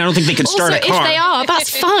don't think they can start also, a car. If they are,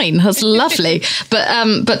 that's fine. That's lovely.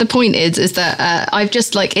 But the point is that I've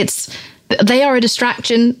just like they are a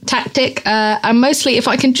distraction tactic, and mostly if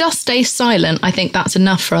I can just stay silent, I think that's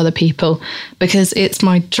enough for other people, because it's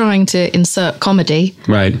my trying to insert comedy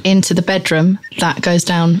into the bedroom that goes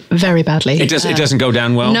down very badly. It doesn't go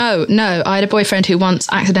down well? No. I had a boyfriend who once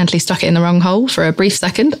accidentally stuck it in the wrong hole for a brief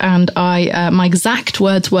second, and my exact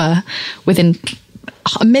words were, within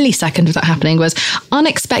a millisecond of that happening, was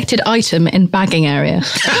unexpected item in bagging area.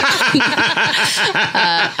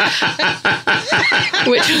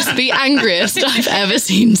 Which was the angriest I've ever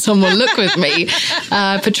seen someone look with me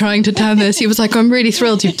for trying to turn this. He was like, I'm really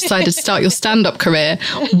thrilled you've decided to start your stand-up career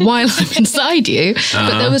while I'm inside you.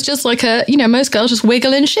 But there was just like most girls just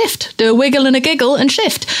wiggle and shift, do a wiggle and a giggle and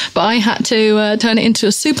shift. But I had to turn it into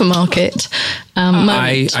a supermarket.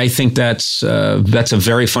 I think that's a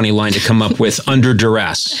very funny line to come up with under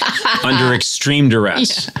duress, under extreme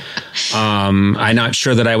duress. Yeah. I'm not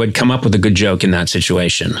sure that I would come up with a good joke in that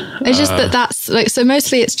situation. It's just that's like, so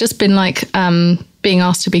mostly it's just been like being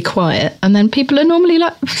asked to be quiet, and then people are normally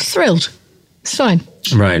like thrilled. It's fine.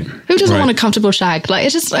 Right. Who doesn't want a comfortable shag? Like,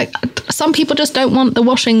 it's just like some people just don't want the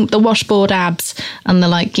washboard abs and the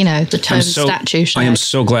the toned statue shag. I am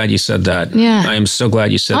so glad you said that. Yeah. I am so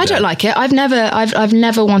glad you said that. I don't like it. I've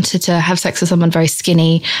never wanted to have sex with someone very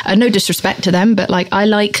skinny. No disrespect to them, but like I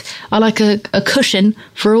like a cushion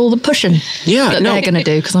for all the pushing that they're going to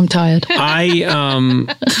do, because I'm tired.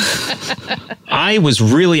 I was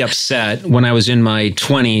really upset when I was in my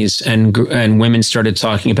 20s and women started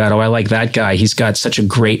talking about, I like that guy. He's got such a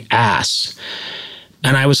great ass.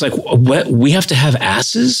 And I was like, what? We have to have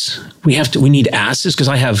asses? We need asses? Because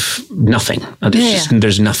I have nothing.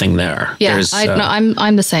 There's nothing there. Yeah,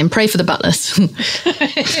 I'm the same. Pray for the butlers.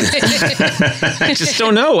 I just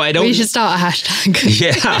don't know. We should start a hashtag.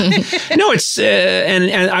 Yeah. No, it's,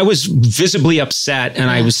 and I was visibly upset, and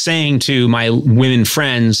I was saying to my women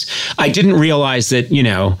friends, I didn't realize that,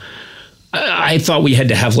 I thought we had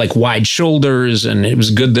to have like wide shoulders, and it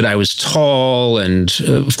was good that I was tall, and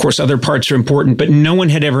of course other parts are important, but no one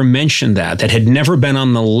had ever mentioned that had never been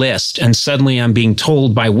on the list. And suddenly I'm being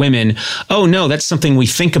told by women, oh no, that's something we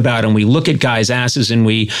think about, and we look at guys' asses and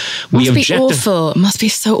we objectify. Awful. It must be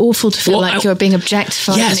so awful to feel like you're being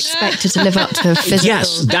objectified and expected to live up to a physical.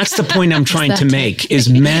 Yes, that's the point I'm trying to make, is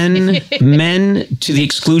men to the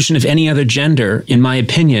exclusion of any other gender, in my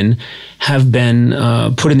opinion, have been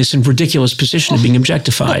put in this ridiculous ridiculous position of being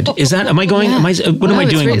objectified. Is that, am I doing?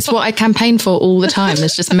 It's what I campaign for all the time.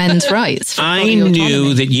 It's just men's rights. I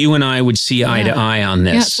knew that you and I would see eye to eye on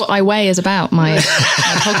this. Yeah, that's what I Weigh is about. My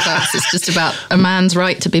podcast is just about a man's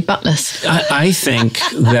right to be buttless. I think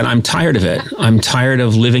that I'm tired of it. I'm tired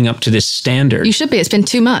of living up to this standard. You should be. It's been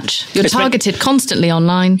too much. You're targeted constantly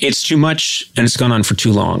online. It's too much, and it's gone on for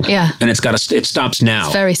too long. Yeah. And it stops now.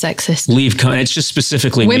 It's very sexist. It's just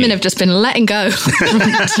specifically women me. have just been letting go for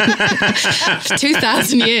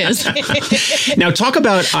 2,000 years. Now talk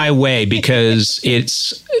about I Weigh, because it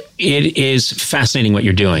is fascinating what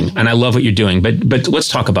you're doing, and I love what you're doing. But let's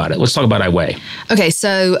talk about it. Let's talk about I Weigh. Okay,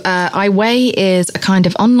 so I Weigh is a kind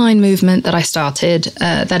of online movement that I started.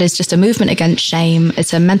 That is just a movement against shame.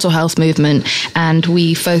 It's a mental health movement, and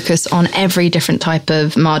we focus on every different type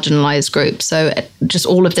of marginalized group. So just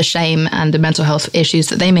all of the shame and the mental health issues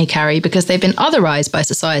that they may carry because they've been otherized by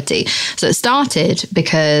society. So it started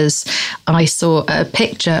because I saw a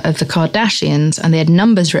picture of the Kardashians and they had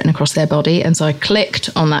numbers written across their body. And so I clicked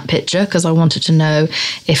on that picture because I wanted to know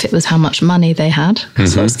if it was how much money they had.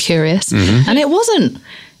 So I was curious. And it wasn't.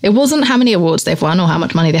 It wasn't how many awards they've won or how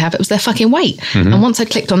much money they have. It was their fucking weight. And once I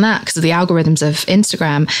clicked on that, because of the algorithms of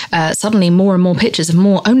Instagram, suddenly more and more pictures of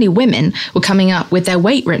only women were coming up with their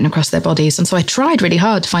weight written across their bodies. And so I tried really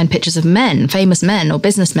hard to find pictures of men, famous men or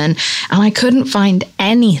businessmen, and I couldn't find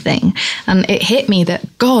anything. And it hit me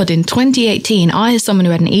that, God, in 2018, I, as someone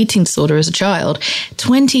who had an eating disorder as a child,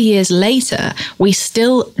 20 years later, we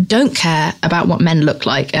still don't care about what men look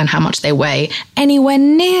like and how much they weigh anywhere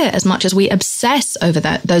near as much as we obsess over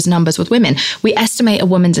those numbers with women. We estimate a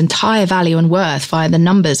woman's entire value and worth via the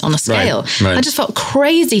numbers on a scale. Right. That just felt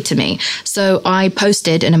crazy to me. So I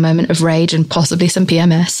posted in a moment of rage and possibly some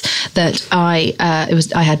PMS that I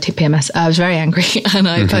had PMS. I was very angry, and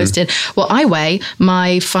I posted, well, I weigh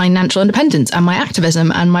my financial independence and my activism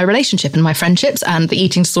and my relationship and my friendships and the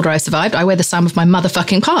eating disorder I survived. I weigh the sum of my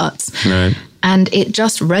motherfucking parts. Right. And it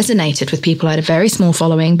just resonated with people. I had a very small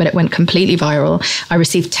following, but it went completely viral. I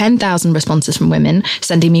received 10,000 responses from women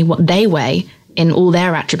sending me what they weigh in all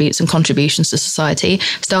their attributes and contributions to society.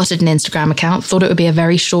 Started an Instagram account, thought it would be a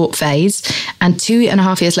very short phase. And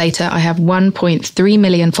 2.5 years later, I have 1.3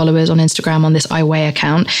 million followers on Instagram on this I Weigh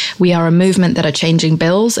account. We are a movement that are changing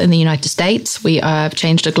bills in the United States. We have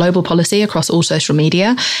changed a global policy across all social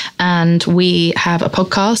media. And we have a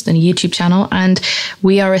podcast and a YouTube channel. And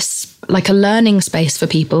we are like a learning space for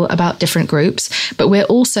people about different groups. But we're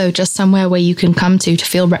also just somewhere where you can come to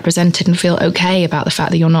feel represented and feel okay about the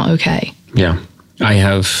fact that you're not okay. Yeah. I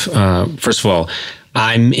have, first of all,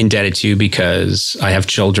 I'm indebted to you because I have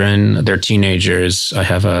children. They're teenagers. I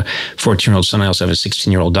have a 14-year-old son. I also have a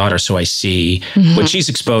 16-year-old daughter. So I see what she's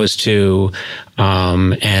exposed to.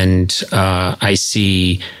 And I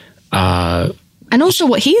see... and also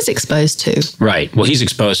what he's exposed to. Right. Well, he's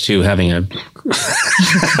exposed to having a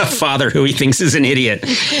father who he thinks is an idiot.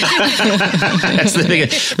 That's the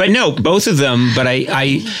biggest. But no, both of them. But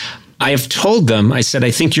I have told them, I said, I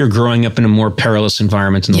think you're growing up in a more perilous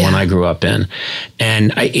environment than the one I grew up in.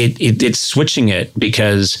 And it's switching it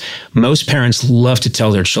because most parents love to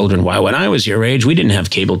tell their children, why, when I was your age, we didn't have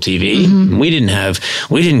cable TV.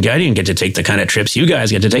 I didn't get to take the kind of trips you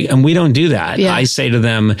guys get to take. And we don't do that. Yeah. I say to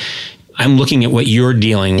them, I'm looking at what you're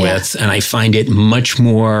dealing with, and I find it much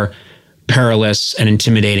more perilous and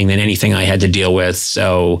intimidating than anything I had to deal with.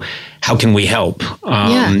 So how can we help?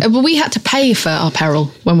 Well, we had to pay for our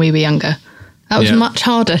peril when we were younger. That was much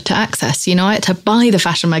harder to access. You know, I had to buy the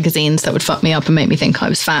fashion magazines that would fuck me up and make me think I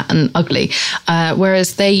was fat and ugly.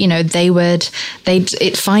 Whereas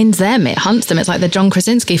it finds them, it hunts them. It's like the John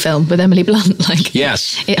Krasinski film with Emily Blunt. Like,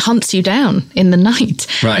 yes, it hunts you down in the night.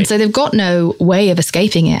 Right. And so they've got no way of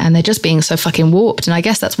escaping it, and they're just being so fucking warped. And I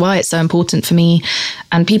guess that's why it's so important for me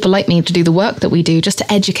and people like me to do the work that we do, just to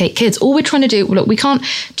educate kids. All we're trying to do, look, we can't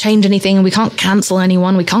change anything and we can't cancel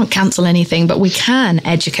anyone. We can't cancel anything, but we can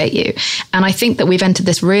educate you. And I think that we've entered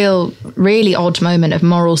this really odd moment of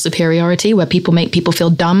moral superiority where people make people feel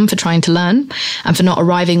dumb for trying to learn and for not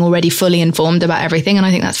arriving already fully informed about everything. And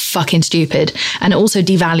I think that's fucking stupid. And it also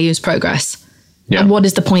devalues progress. Yeah. And what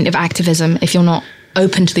is the point of activism if you're not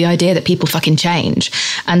open to the idea that people fucking change?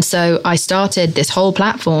 And so I started this whole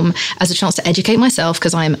platform as a chance to educate myself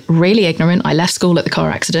because I'm really ignorant. I left school at the car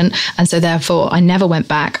accident. And so therefore I never went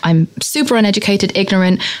back. I'm super uneducated,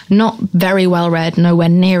 ignorant, not very well read, nowhere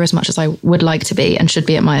near as much as I would like to be and should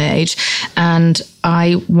be at my age. And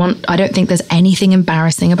I don't think there's anything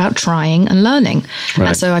embarrassing about trying and learning. Right.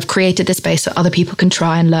 And so I've created this space so other people can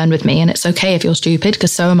try and learn with me. And it's okay if you're stupid,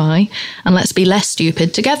 because so am I. And let's be less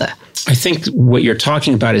stupid together. I think what you're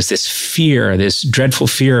talking about is this fear, this dreadful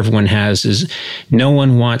fear everyone has, is no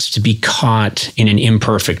one wants to be caught in an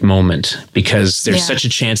imperfect moment, because there's such a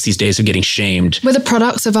chance these days of getting shamed. We're the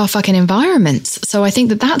products of our fucking environments. So I think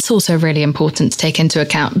that that's also really important to take into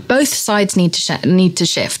account. Both sides need to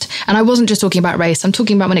shift. And I wasn't just talking about race. I'm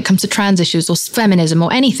talking about when it comes to trans issues or feminism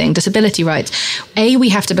or anything, disability rights. We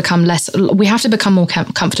have to become more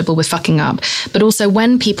comfortable with fucking up. But also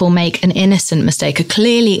when people make an innocent mistake, a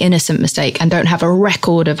clearly innocent mistake, and don't have a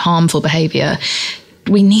record of harmful behavior,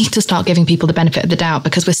 we need to start giving people the benefit of the doubt,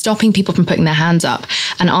 because we're stopping people from putting their hands up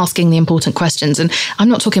and asking the important questions. And I'm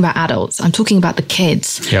not talking about adults. I'm talking about the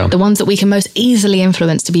kids, the ones that we can most easily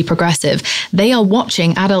influence to be progressive. They are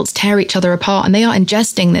watching adults tear each other apart, and they are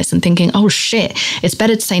ingesting this and thinking, oh shit, it's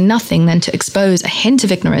better to say nothing than to expose a hint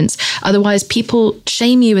of ignorance. Otherwise, people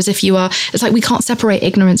shame you as if you are. It's like we can't separate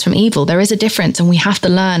ignorance from evil. There is a difference, and we have to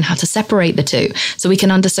learn how to separate the two so we can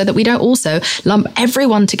understand that we don't also lump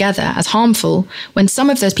everyone together as harmful when some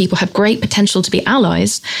of those people have great potential to be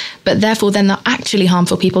allies, but therefore then the actually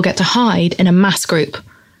harmful people get to hide in a mass group.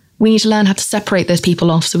 We need to learn how to separate those people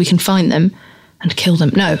off so we can find them and kill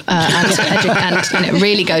them. And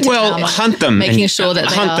really go to town hunt them, making sure that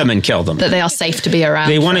hunt them and kill them, that they are safe to be around.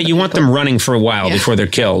 You want them running for a while before they're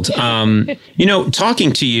killed.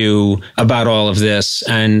 Talking to you about all of this,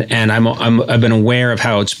 and I've been aware of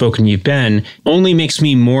how outspoken you've been, only makes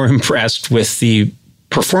me more impressed with the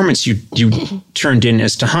performance you turned in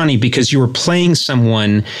as Tahani, because you were playing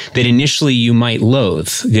someone that initially you might loathe,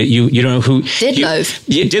 that you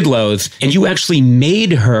did loathe, and you actually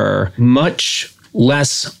made her much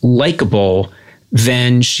less likable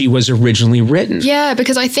than she was originally written. Yeah,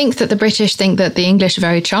 because I think that the British think that the English are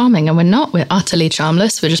very charming, and we're not. We're utterly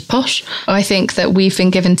charmless. We're just posh. I think that we've been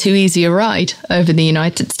given too easy a ride over the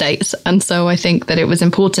United States. And so I think that it was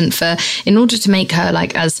important in order to make her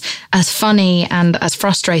like as funny and as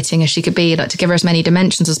frustrating as she could be, like to give her as many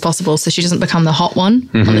dimensions as possible so she doesn't become the hot one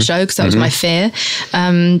on the show, because that was my fear.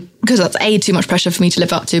 Because that's too much pressure for me to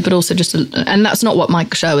live up to, but also and that's not what my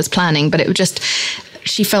show was planning, but it was just,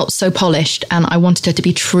 she felt so polished, and I wanted her to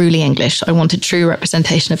be truly English. I wanted true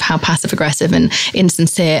representation of how passive-aggressive and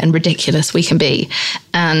insincere and ridiculous we can be.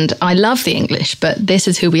 And I love the English, but this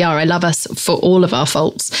is who we are. I love us for all of our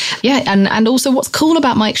faults. Yeah, and also what's cool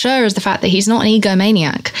about Mike Schur is the fact that he's not an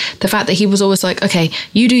egomaniac. The fact that he was always like, okay,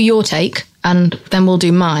 you do your take, and then we'll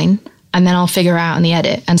do mine, and then I'll figure out in the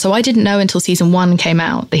edit. And so I didn't know until season 1 came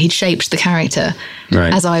out that he'd shaped the character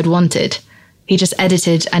as I had wanted. He just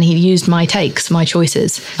edited and he used my takes, my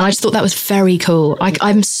choices. And I just thought that was very cool.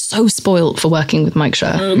 I'm so spoiled for working with Mike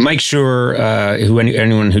Schur. Mike Schur,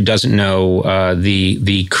 anyone who doesn't know,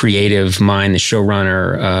 the creative mind, the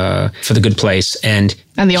showrunner for The Good Place. And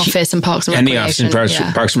The Office and Parks and Recreation. And The Office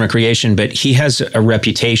and Parks and Recreation. But he has a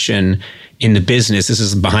reputation in the business. This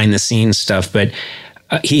is behind the scenes stuff, but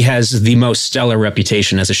he has the most stellar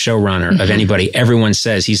reputation as a showrunner of anybody. Everyone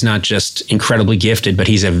says he's not just incredibly gifted, but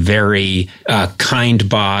he's a very kind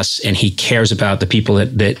boss, and he cares about the people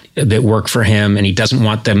that work for him, and he doesn't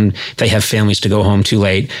want them, they have families, to go home too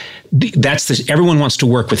late. Everyone wants to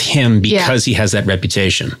work with him because he has that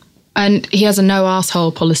reputation. And he has a no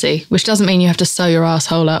asshole policy, which doesn't mean you have to sew your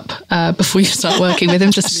asshole up before you start working with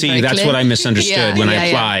him. Just to see, that's clear. What I misunderstood when I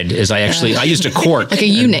applied. Is I used a cork, like a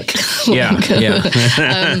eunuch.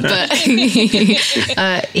 But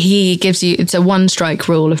he gives you, it's a 1-strike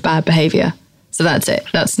rule of bad behavior. So that's it.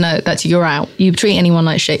 That's you're out. You treat anyone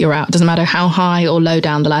like shit, you're out. It doesn't matter how high or low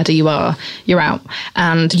down the ladder you are, you're out.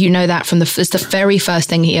 And you know that it's the very first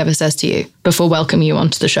thing he ever says to you before welcoming you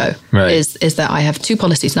onto the show. Right. Is that I have 2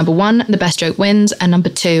 policies. Number 1, the best joke wins, and number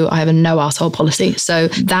 2, I have a no asshole policy. So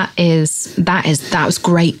that was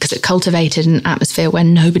great, because it cultivated an atmosphere where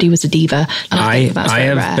nobody was a diva. And I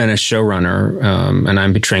have been a showrunner, and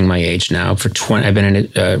I'm betraying my age now. I've been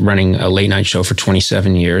running a late night show for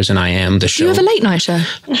 27 years, and I am the show. You have a late night show.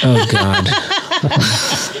 Oh God.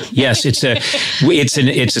 Yes, it's a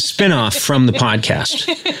spin-off from the podcast.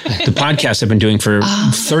 The podcast I've been doing for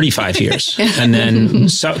 35 years. And then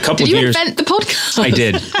a couple of years. Did you invent the podcast?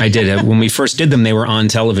 I did. When we first did them, they were on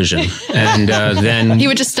television. And then he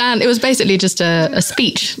would just stand. It was basically just a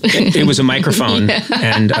speech. It was a microphone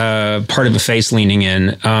and part of a face leaning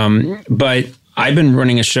in. But I've been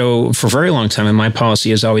running a show for a very long time, and my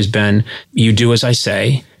policy has always been, you do as I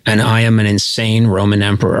say. And I am an insane Roman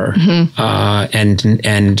emperor.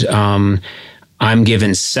 I'm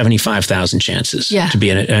given 75,000 chances to be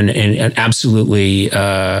an absolutely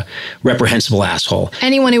reprehensible asshole.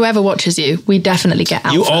 Anyone who ever watches you, we definitely get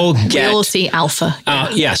alpha. You all get... We all see alpha.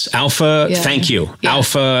 Yes, alpha, thank you. Yeah.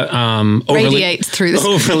 Alpha radiates through the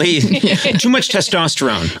overly... Too much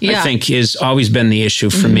testosterone, I think, has always been the issue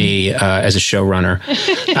for me as a showrunner.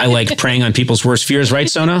 I like preying on people's worst fears, right,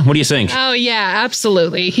 Sona? What do you think? Oh, yeah,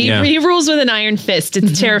 absolutely. He rules with an iron fist.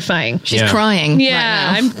 It's terrifying. She's crying.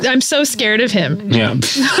 Yeah, right I'm so scared of him. Yeah.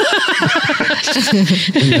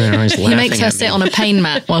 He makes her sit on a pain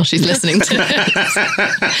mat while she's listening to this.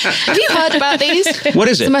 Have you heard about these? What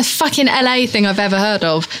is it? It's the most fucking LA thing I've ever heard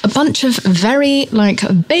of. A bunch of very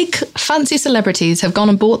big fancy celebrities have gone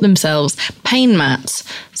and bought themselves pain mats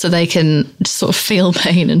so they can sort of feel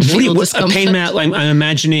pain and feel discomfort. A pain mat, I'm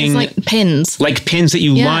imagining... It's like pins. Like pins that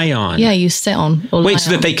you lie on. Yeah, you sit on. Wait,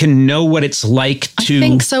 so that they can know what it's like to... I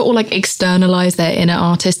think so, or externalize their inner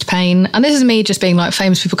artist pain. And this is me just being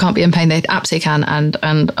famous people can't be in pain. They absolutely can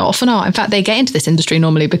and often are. In fact, they get into this industry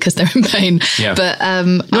normally because they're in pain. Yeah. But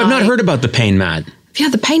no, I've not heard about the pain mat. Yeah,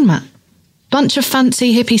 the pain mat. Bunch of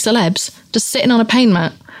fancy hippie celebs just sitting on a pain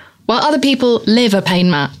mat while other people live a pain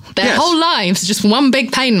mat. Their whole lives, just one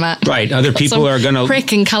big pain mat. Right. Other people are going to...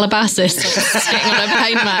 prick in Calabasas sitting on a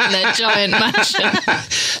pain mat in their giant mansion.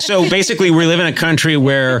 So basically, we live in a country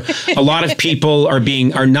where a lot of people are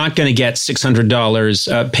not going to get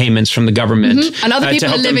 $600 payments from the government. Mm-hmm. And other people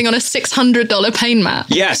are living on a $600 pain mat.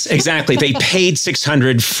 Yes, exactly. They paid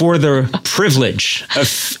 $600 for the privilege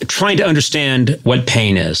of trying to understand what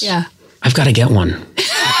pain is. Yeah. I've got to get one.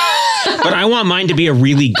 But I want mine to be a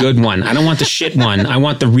really good one. I don't want the shit one. I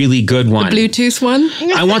want the really good one. The Bluetooth one?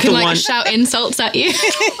 I want the one... shout insults at you.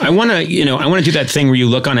 I want to do that thing where you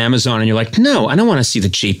look on Amazon and you're like, no, I don't want to see the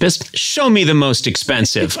cheapest. Show me the most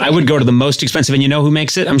expensive. I would go to the most expensive. And you know who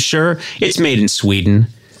makes it? I'm sure it's made in Sweden.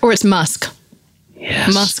 Or it's Musk.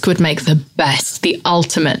 Yes. Musk would make the best, the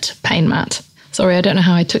ultimate pain mat. Sorry, I don't know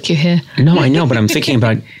how I took you here. No, I know, but I'm thinking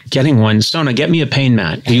about getting one. Sona, get me a pain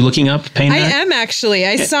mat. Are you looking up pain mat? I am actually.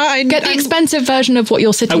 Get the expensive version of what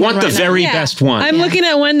you're sitting on. I want the very best one. I'm looking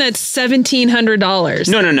at one that's $1,700.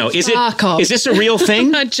 No. Is this a real thing?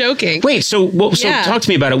 I'm not joking. Wait, so talk to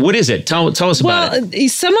me about it. What is it? Tell us about it. Well,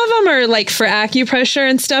 some of them are for acupressure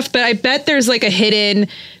and stuff, but I bet there's a hidden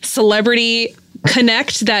celebrity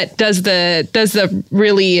Connect that does the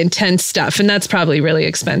really intense stuff, and that's probably really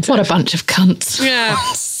expensive. What a bunch of cunts. Yeah.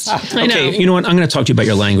 I know. Okay, you know what? I'm going to talk to you about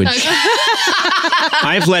your language. Okay.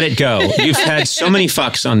 I've let it go. You've had so many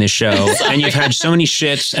fucks on this show, and you've had so many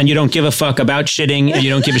shits, and you don't give a fuck about shitting, and you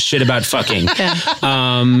don't give a shit about fucking. Yeah.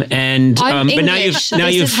 But now you've this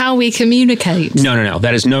is how we communicate. No.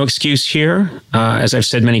 That is no excuse here. As I've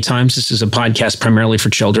said many times, this is a podcast primarily for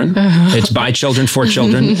children. It's by children for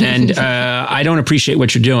children, and I don't appreciate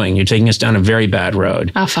what you're doing. You're taking us down a very bad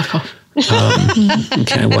road. Oh, fuck off.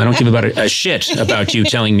 Okay, well, I don't give about a shit about you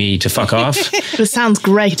telling me to fuck off. It sounds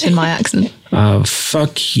great in my accent.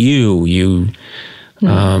 Fuck you.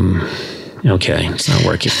 Okay, it's not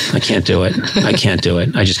working. I can't do it. I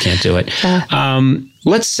just can't do it.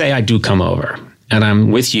 Let's say I do come over and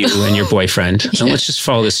I'm with you and your boyfriend. And let's just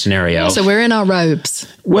follow this scenario. So we're in our robes.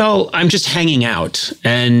 Well, I'm just hanging out.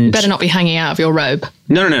 And you better not be hanging out of your robe.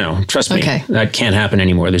 No. Trust me. Okay. That can't happen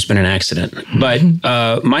anymore. There's been an accident. But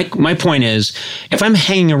my point is, if I'm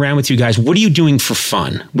hanging around with you guys, what are you doing for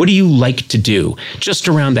fun? What do you like to do just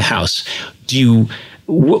around the house?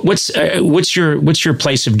 What's your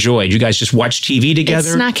place of joy? Do you guys just watch TV together?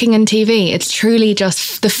 It's snacking and TV. It's truly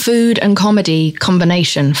just the food and comedy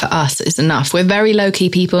combination for us is enough. We're very low-key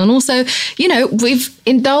people. And also, we've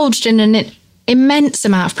indulged in an immense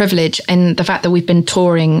amount of privilege in the fact that we've been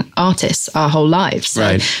touring artists our whole lives. So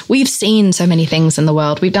right. We've seen so many things in the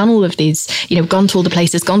world. We've done all of these, gone to all the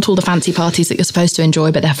places, gone to all the fancy parties that you're supposed to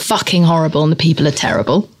enjoy, but they're fucking horrible and the people are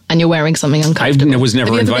terrible. And you're wearing something uncomfortable. I was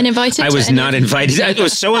never invited. I was not invited. It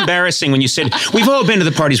was so embarrassing when you said, we've all been to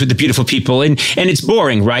the parties with the beautiful people and it's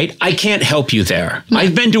boring, right? I can't help you there. No.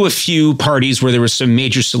 I've been to a few parties where there were some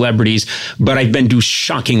major celebrities, but I've been to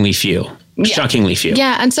shockingly few. Shockingly few.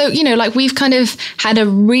 Yeah. And so, we've kind of had a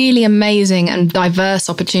really amazing and diverse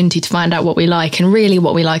opportunity to find out what we like. And really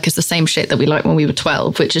what we like is the same shit that we liked when we were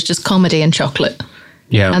 12, which is just comedy and chocolate.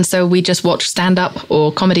 Yeah. And so we just watch stand-up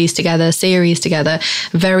or comedies together, series together,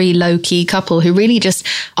 very low-key couple who really just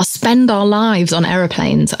spend our lives on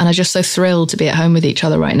aeroplanes and are just so thrilled to be at home with each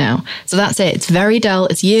other right now. So that's it. It's very dull.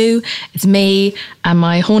 It's you, it's me, and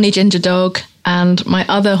my horny ginger dog, and my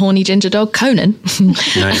other horny ginger dog, Conan.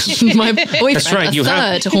 Nice. My boyfriend, that's right.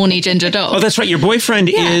 Third horny ginger dog. Oh, that's right. Your boyfriend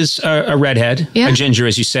is a redhead, a ginger,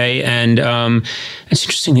 as you say. And it's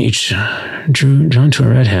interesting that you drawn to a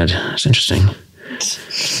redhead. It's interesting.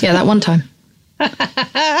 Yeah, that one time.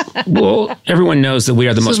 Well, everyone knows that we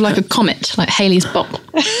are the most... Sort of like a comet, like Halley's Bob.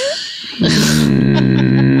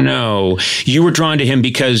 No. You were drawn to him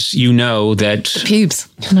because you know that... Pubes.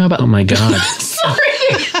 I know about Oh, my God. Sorry.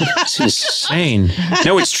 It's insane.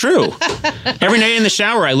 No, it's true. Every night in the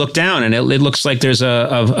shower, I look down and it looks like there's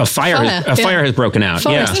a fire. Fire has broken out.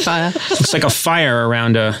 Forest fire. Looks like a fire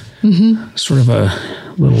around a sort of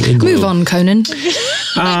a little igloo. Move on, Conan.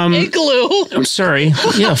 Igloo. I'm sorry.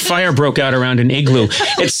 Yeah, fire broke out around an igloo.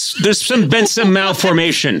 There's been some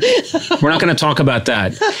malformation. We're not going to talk about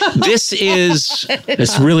that.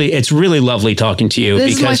 It's really lovely talking to you.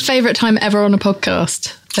 This is my favorite time ever on a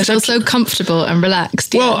podcast. I feel so comfortable and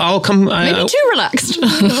relaxed. Well, I'll come. Maybe too relaxed.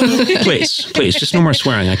 Please, just no more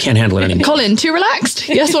swearing. I can't handle it anymore. Colin, too relaxed?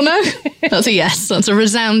 Yes or no? That's a yes. That's a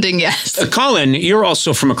resounding yes. Colin, you're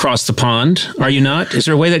also from across the pond, are you not? Is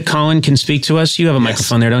there a way that Colin can speak to us? You have a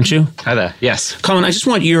microphone there, don't you? Hi there. Yes. Colin, I just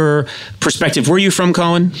want your perspective. Where are you from,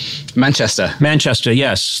 Colin? Manchester. Manchester,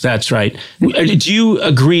 yes, that's right. Do you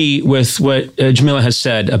agree with what Jameela has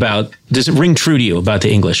said about, does it ring true to you about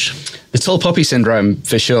the English? The tall poppy syndrome,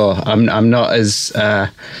 for sure. I'm not as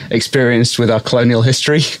experienced with our colonial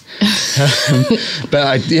history.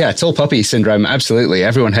 But tall poppy syndrome, absolutely.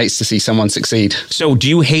 Everyone hates to see someone succeed. So do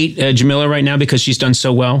you hate Jameela right now because she's done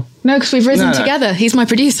so well? No, because we've risen together. He's my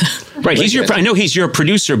producer. Right. I know he's your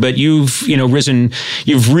producer, but you've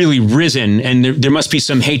really risen, and there must be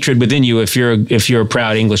some hatred within you if you're a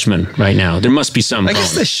proud Englishman right now. There must be some. I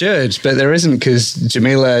guess there should, but there isn't, because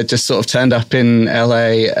Jameela just sort of turned up in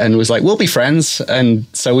LA and was like, we'll be friends. And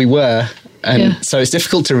so we were. And so it's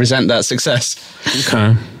difficult to resent that success.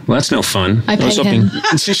 Okay. Well, that's no fun. I pay him.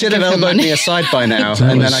 She should have elbowed me aside by now,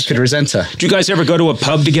 and then I could resent her. Do you guys ever go to a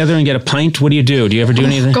pub together and get a pint? What do you do? Do you ever do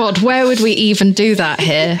anything? God, where would we even do that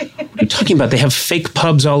here? What are you talking about? They have fake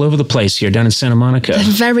pubs all over the place here down in Santa Monica. They're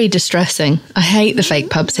very distressing. I hate the fake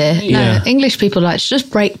pubs here. Yeah. No, English people like to just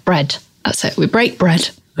break bread. That's it. We break bread.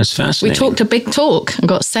 That's fascinating. We talked a big talk and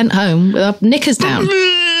got sent home with our knickers down.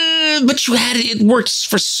 But it worked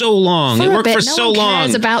for so long. It worked for so long. No one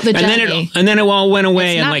cares about the journey. And then it all went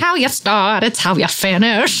away. It's not how you start, it's how you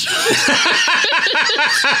finish.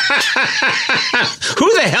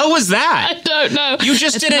 Who the hell was that? I don't know. You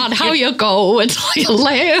just it's did it. Not how you go, it's how you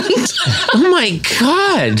land. Oh my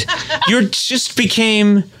God. You just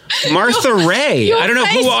became Martha Ray. I don't know,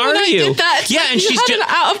 who are you? Yeah, and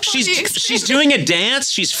she's doing a dance.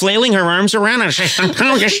 She's flailing her arms around and she's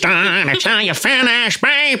how you start, it's how you finish,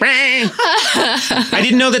 baby. I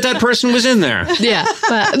didn't know that person was in there. Yeah,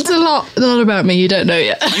 but it's a lot about me you don't know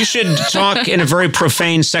yet. You should talk in a very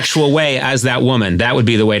profane, sexual way as that woman. That would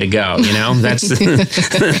be the way to go, you know? That's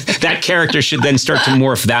that character should then start to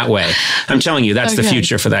morph that way. I'm telling you, that's the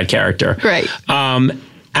future for that character. Great.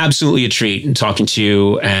 Absolutely a treat talking to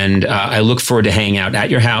you, and I look forward to hanging out at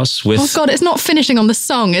your house with... Oh, God, it's not finishing on the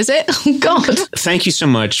song, is it? Oh, God. Thank you so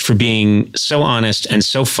much for being so honest and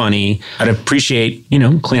so funny. I'd appreciate,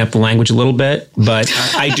 clean up the language a little bit, but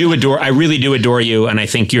I really do adore you, and I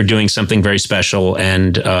think you're doing something very special,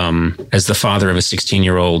 and as the father of a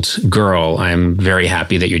 16-year-old girl, I'm very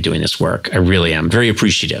happy that you're doing this work. I really am. Very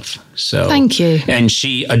appreciative. So thank you. And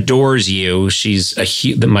she adores you.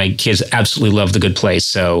 My kids absolutely love The Good Place.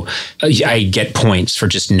 So I get points for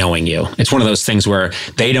just knowing you. It's one of those things where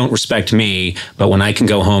they don't respect me, but when I can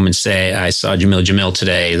go home and say, I saw Jameela Jamil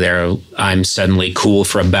today, I'm suddenly cool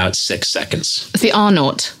for about 6 seconds. It's the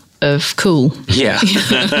R-naught of cool. Yeah.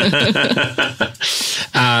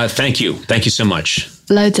 Thank you. Thank you so much.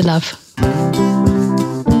 Loads of love.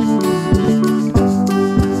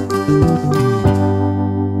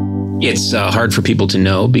 It's hard for people to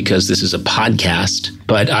know because this is a podcast,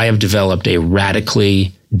 but I have developed a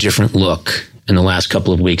radically different look in the last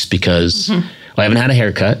couple of weeks because I haven't had a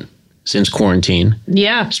haircut since quarantine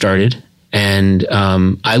started. And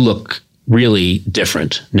I look really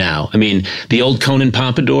different now. I mean, the old Conan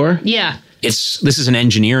pompadour. Yeah. This is an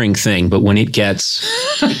engineering thing, but when it gets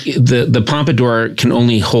the pompadour can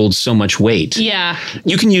only hold so much weight. Yeah.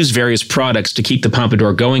 You can use various products to keep the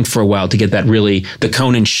pompadour going for a while to get that the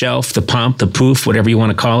Conan shelf, the pomp, the poof, whatever you want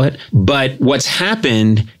to call it. But what's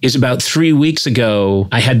happened is about 3 weeks ago,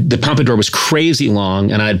 the pompadour was crazy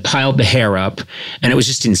long and I had piled the hair up and it was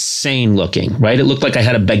just insane looking, right? It looked like I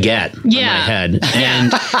had a baguette on my head.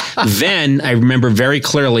 And then I remember very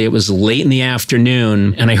clearly it was late in the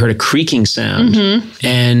afternoon and I heard a creaking sound.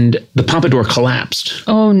 And the pompadour collapsed.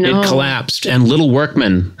 Oh, no. It collapsed, and little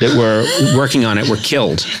workmen that were working on it were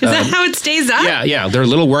killed. Is that how it stays up? Yeah. There were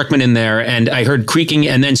little workmen in there, and I heard creaking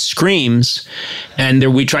and then screams,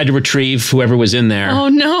 and we tried to retrieve whoever was in there. Oh,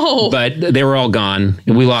 no. But they were all gone.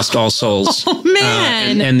 We lost all souls. Oh,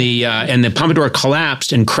 man. And the pompadour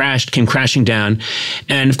collapsed and came crashing down.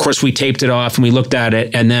 And of course, we taped it off and we looked at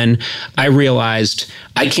it. And then I realized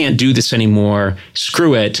I can't do this anymore.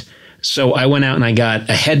 Screw it. So I went out and I got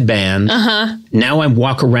a headband. Now I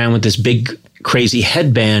walk around with this big crazy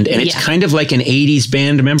headband, and it's kind of like an 80s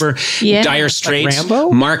band. Remember Dire Straits, like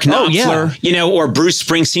Rambo? Mark Knopfler, or Bruce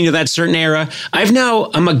Springsteen of that certain era.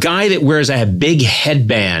 I'm a guy that wears a big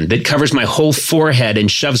headband that covers my whole forehead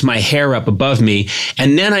and shoves my hair up above me.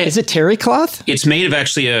 And then Is it terry cloth? It's made of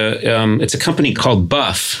actually it's a company called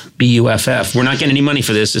Buff, Buff. We're not getting any money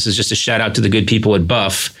for this. This is just a shout out to the good people at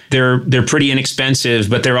Buff. They're pretty inexpensive,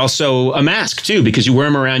 but they're also a mask too, because you wear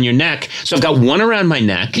them around your neck. So I've got one around my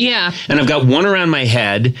neck. Yeah. And I've got one around my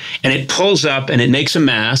head, and it pulls up and it makes a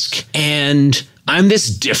mask, and I'm this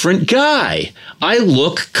different guy. I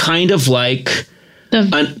look kind of like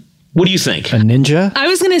what do you think? A ninja? I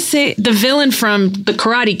was going to say the villain from The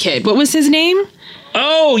Karate Kid. What was his name?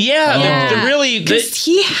 Oh, yeah.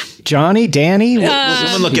 Johnny? Danny?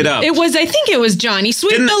 Someone look it up. I think it was Johnny.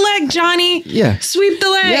 Sweep the leg, Johnny. Yeah. Sweep the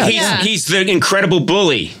leg. Yeah. He's the incredible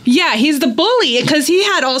bully. Yeah, he's the bully because he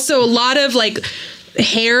had also a lot of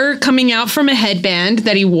hair coming out from a headband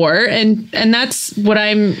that he wore, and that's what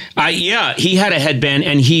I'm. He had a headband,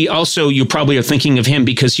 and he also, you probably are thinking of him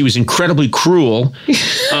because he was incredibly cruel,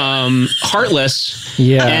 heartless,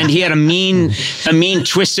 and he had a mean,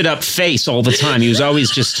 twisted up face all the time. He was always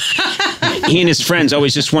just. He and his friends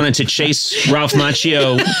always just wanted to chase Ralph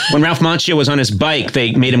Macchio. When Ralph Macchio was on his bike,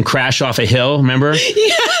 they made him crash off a hill, remember?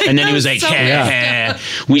 Yeah. And then he was like,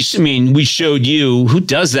 we showed you. Who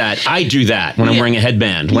does that? I do that when I'm wearing a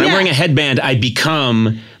headband. When I'm wearing a headband, I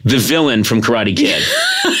become the villain from Karate Kid.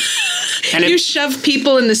 And you shove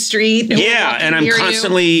people in the street. And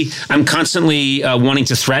I'm constantly wanting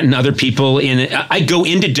to threaten other people. I go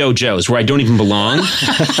into dojos where I don't even belong,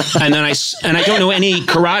 and then I don't know any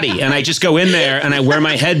karate, and I just go in there and I wear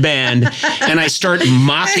my headband and I start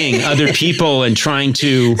mocking other people and trying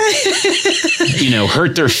to,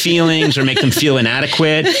 hurt their feelings or make them feel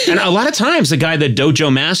inadequate. And a lot of times, the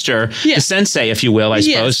dojo master, the sensei, if you will, I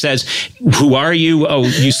suppose, says, "Who are you? Oh,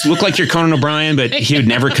 you look like you're Conan O'Brien, but he would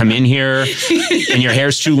never come in here." And your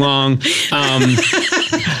hair's too long.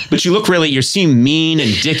 But you seem mean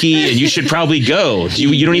and dicky, and you should probably go.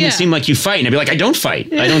 You don't even seem like you fight. And I'd be like, I don't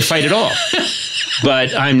fight. I don't fight at all.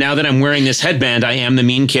 But now that I'm wearing this headband, I am the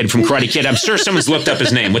mean kid from Karate Kid. I'm sure someone's looked up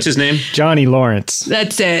his name. What's his name? Johnny Lawrence.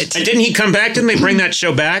 That's it. And didn't he come back? Didn't they bring that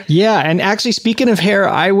show back? Yeah, and actually, speaking of hair,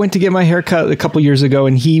 I went to get my hair cut a couple years ago,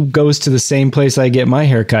 and he goes to the same place I get my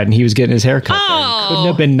hair cut, and he was getting his hair cut there. Couldn't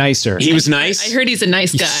have been nicer. He was nice? I heard he's a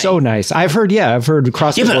nice guy. He's so nice. I've heard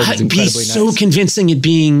across the board he's incredibly nice. He's so convincing at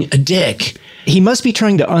being a dick. He must be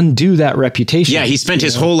trying to undo that reputation. Yeah, he spent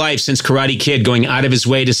his whole life since Karate Kid going out of his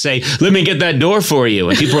way to say, "Let me get that door for you."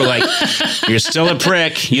 And people were like, "You're still a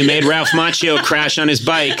prick. You made Ralph Macchio crash on his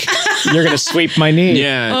bike. You're going to sweep my knee."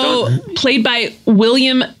 Yeah. Played by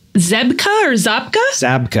William Zabka or Zabka?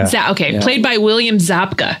 Zabka. Played by William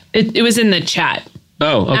Zabka. It was in the chat.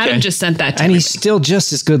 Oh, okay. Adam just sent that to me. And he's still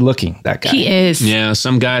just as good looking, that guy. He is. Yeah,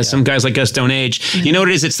 some guys like us don't age. You know what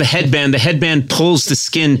it is? It's the headband. The headband pulls the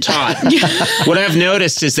skin taut. What I've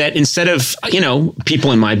noticed is that instead of,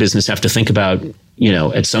 people in my business have to think about,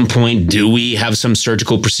 at some point, do we have some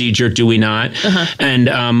surgical procedure? Do we not? And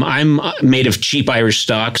I'm made of cheap Irish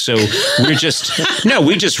stock, so we just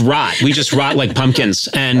rot. We just rot like pumpkins.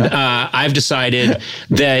 And I've decided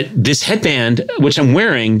that this headband, which I'm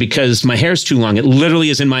wearing because my hair's too long, it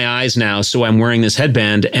literally is in my eyes now, so I'm wearing this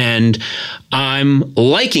headband, and I'm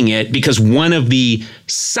liking it because one of the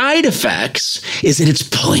side effects is that it's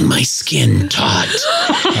pulling my skin taut.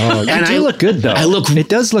 You do look good, though. It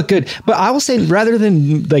does look good. But I will say, rather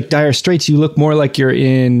than like Dire Straits, you look more like you're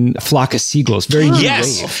in Flock of Seagulls. Very new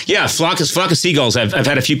wave. Yeah, Flock of Seagulls. I've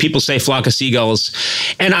had a few people say Flock of Seagulls,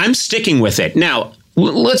 and I'm sticking with it. Now,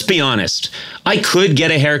 let's be honest. I could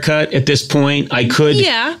get a haircut at this point. I could.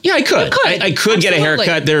 Yeah, I could. I could get a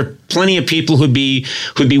haircut. There are plenty of people who'd be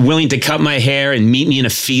willing to cut my hair and meet me in a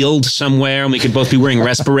field somewhere, and we could both be wearing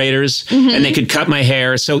respirators, and they could cut my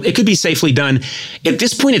hair. So it could be safely done. At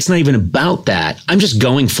this point, it's not even about that. I'm just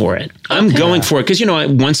going for it. I'm going for it because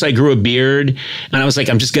once I grew a beard, and I was like,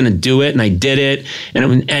 I'm just going to do it, and I did it,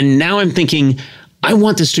 and now I'm thinking, I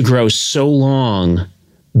want this to grow so long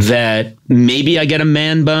that maybe I get a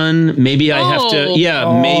man bun. Maybe I have to.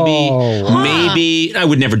 Yeah, maybe. I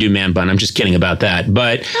would never do man bun. I'm just kidding about that.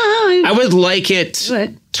 But I would like it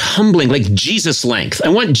tumbling, like Jesus length. I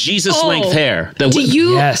want Jesus length hair.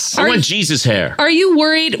 Yes. I want Jesus hair. Are you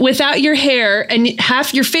worried without your hair and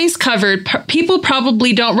half your face covered, people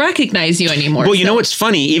probably don't recognize you anymore? Well, you know what's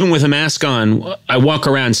funny? Even with a mask on, I walk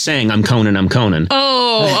around saying, I'm Conan, I'm Conan.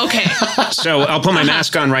 Oh, okay. So I'll put my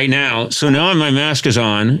mask on right now. So now my mask is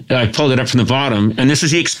on. I pulled it up from the bottom. And this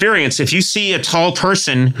is the experience. If you see a tall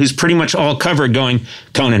person who's pretty much all covered going,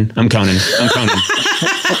 Conan, I'm Conan, I'm Conan.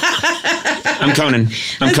 I'm Conan.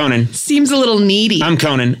 I'm Conan. Seems a little needy. I'm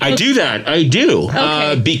Conan. I do that. I do.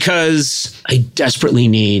 Okay. Because I desperately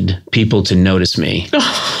need people to notice me.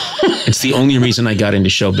 It's the only reason I got into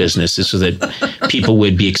show business is so that people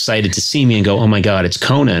would be excited to see me and go, oh my God, it's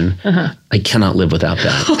Conan. I cannot live without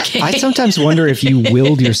that. Okay. I sometimes wonder if you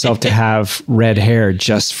willed yourself to have red hair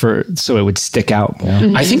just so it would stick out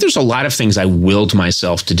more. I think there's a lot of things I willed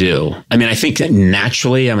myself to do. I mean, I think that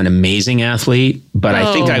naturally I'm an amazing athlete, but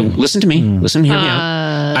I think listen to me. Listen, hear me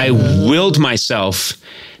out. I willed myself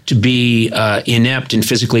to be inept and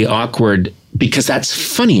physically awkward because that's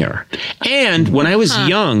funnier. And when I was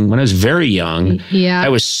young, when I was very young, I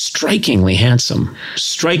was strikingly handsome.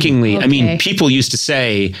 Strikingly. I mean, people used to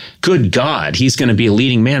say, good God, he's going to be a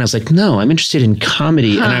leading man. I was like, no, I'm interested in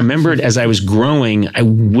comedy. And I remembered as I was growing, I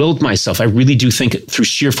willed myself. I really do think through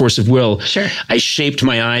sheer force of will, I shaped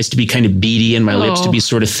my eyes to be kind of beady and my lips to be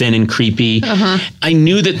sort of thin and creepy. I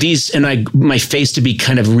knew that my face to be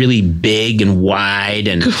kind of really big and wide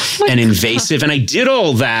and invasive. And I did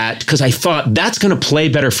all that because I thought that's going to play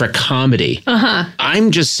better for comedy. I'm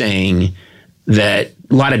just saying that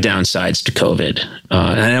a lot of downsides to COVID,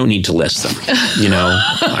 and I don't need to list them.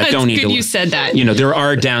 I don't need to. You said that. There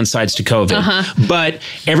are downsides to COVID, but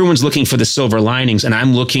everyone's looking for the silver linings, and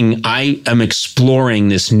I am exploring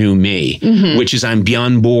this new me, which is I'm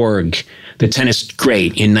Bjorn Borg, the tennis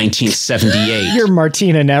great in 1978. You're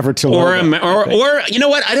Martina Navratilova. Or you know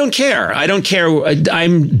what? I don't care.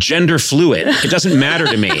 I'm gender fluid. It doesn't matter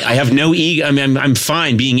to me. I have no ego. I mean, I'm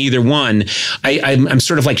fine being either one. I'm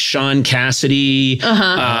sort of like Sean Cassidy.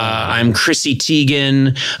 I'm Chrissy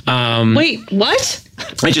Teigen. Wait, what?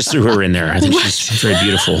 I just threw her in there. I think she's very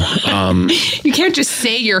beautiful. You can't just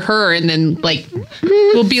say you're her and then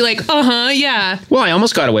we'll be like, yeah. Well, I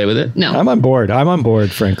almost got away with it. No. I'm on board,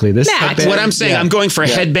 frankly. This That's what I'm saying. I'm going for a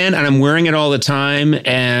headband and I'm wearing it all the time.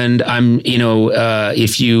 And I'm,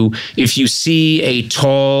 if you see a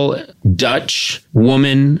tall Dutch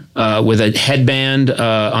woman with a headband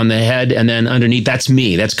on the head and then underneath, that's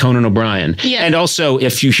me. That's Conan O'Brien. Yeah. And also,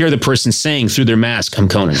 if you hear the person saying through their mask, I'm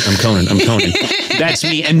Conan, I'm Conan, I'm Conan. That's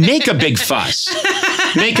me. And make a big fuss.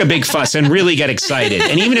 Make a big fuss and really get excited.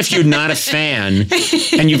 And even if you're not a fan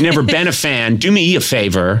and you've never been a fan, do me a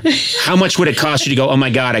favor. How much would it cost you to go, oh my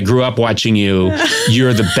God, I grew up watching you.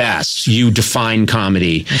 You're the best. You define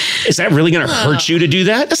comedy. Is that really going to hurt you to do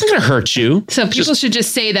that? That's not going to hurt you. So people should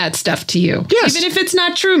just say that stuff to you. Yes. Even if it's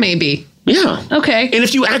not true, maybe. Yeah. Okay. And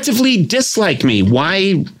if you actively dislike me,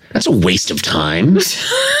 why? That's a waste of time.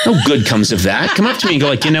 No good comes of that. Come up to me and go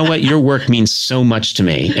like, you know what? Your work means so much to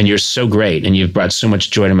me and you're so great and you've brought so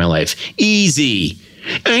much joy to my life. Easy.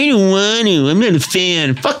 I don't want to. I'm not a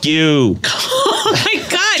fan. Fuck you. Oh my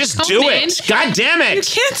God. Just do it. God damn it. You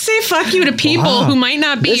can't say fuck you to people who might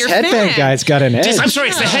not be your fan. This headband guy's got an edge. I'm sorry,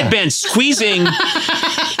 it's the headband squeezing.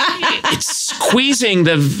 It's squeezing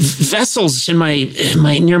the vessels in my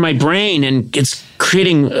near my brain, and it's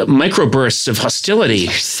creating microbursts of hostility.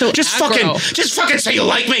 So just fucking say you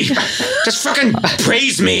like me. Just fucking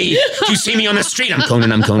praise me. If you see me on the street, I'm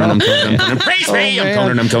Conan, I'm Conan, I'm Conan, I'm Conan. Praise me, I'm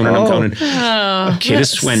Conan, I'm Conan, I'm Conan. Okay,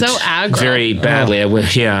 this went so aggro. Very badly.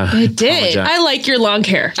 It did. I like your long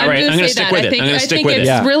hair. All right, I'm going to stick with it. I think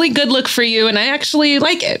it's really good look for you, and I actually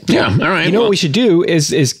like it. Yeah, all right. You know what we should do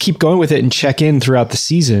is keep going with it and check in throughout the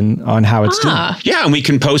season on how it's doing. Yeah, and we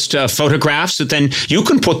can post photographs that then you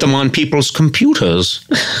can put them on people's computers.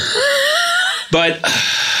 But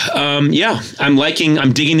I'm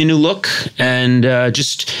digging the new look, and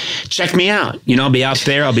just check me out. I'll be out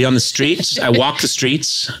there. I'll be on the streets. I walk the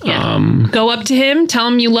streets. Yeah. Go up to him. Tell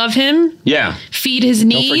him you love him. Yeah. Feed his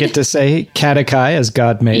need. Don't forget to say Katakai as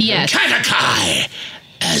God made her. Yes. Katakai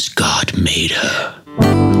as God made her.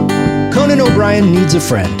 Conan O'Brien Needs a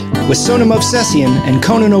Friend, with Sonam Movsesian and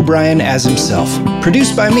Conan O'Brien as himself.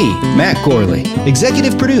 Produced by me, Matt Gorley.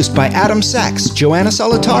 Executive produced by Adam Sachs, Joanna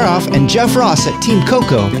Solitaroff, and Jeff Ross at Team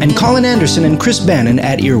Coco, and Colin Anderson and Chris Bannon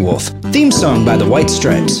at Earwolf. Theme song by The White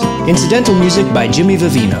Stripes. Incidental music by Jimmy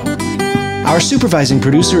Vivino. Our supervising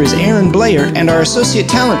producer is Aaron Blair, and our associate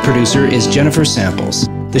talent producer is Jennifer Samples.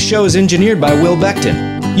 The show is engineered by Will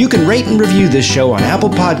Beckton. You can rate and review this show on Apple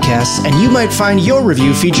Podcasts, and you might find your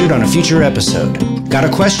review featured on a future episode. Got a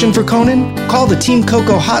question for Conan? Call the Team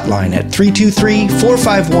Coco hotline at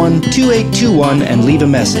 323-451-2821 and leave a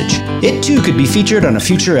message. It too could be featured on a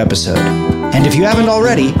future episode. And if you haven't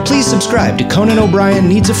already, please subscribe to Conan O'Brien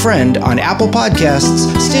Needs a Friend on Apple Podcasts,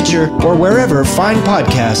 Stitcher, or wherever fine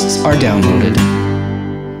podcasts are downloaded.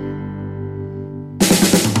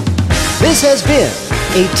 This has been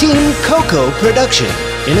a Team Coco production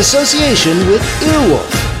in association with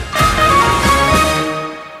Earwolf.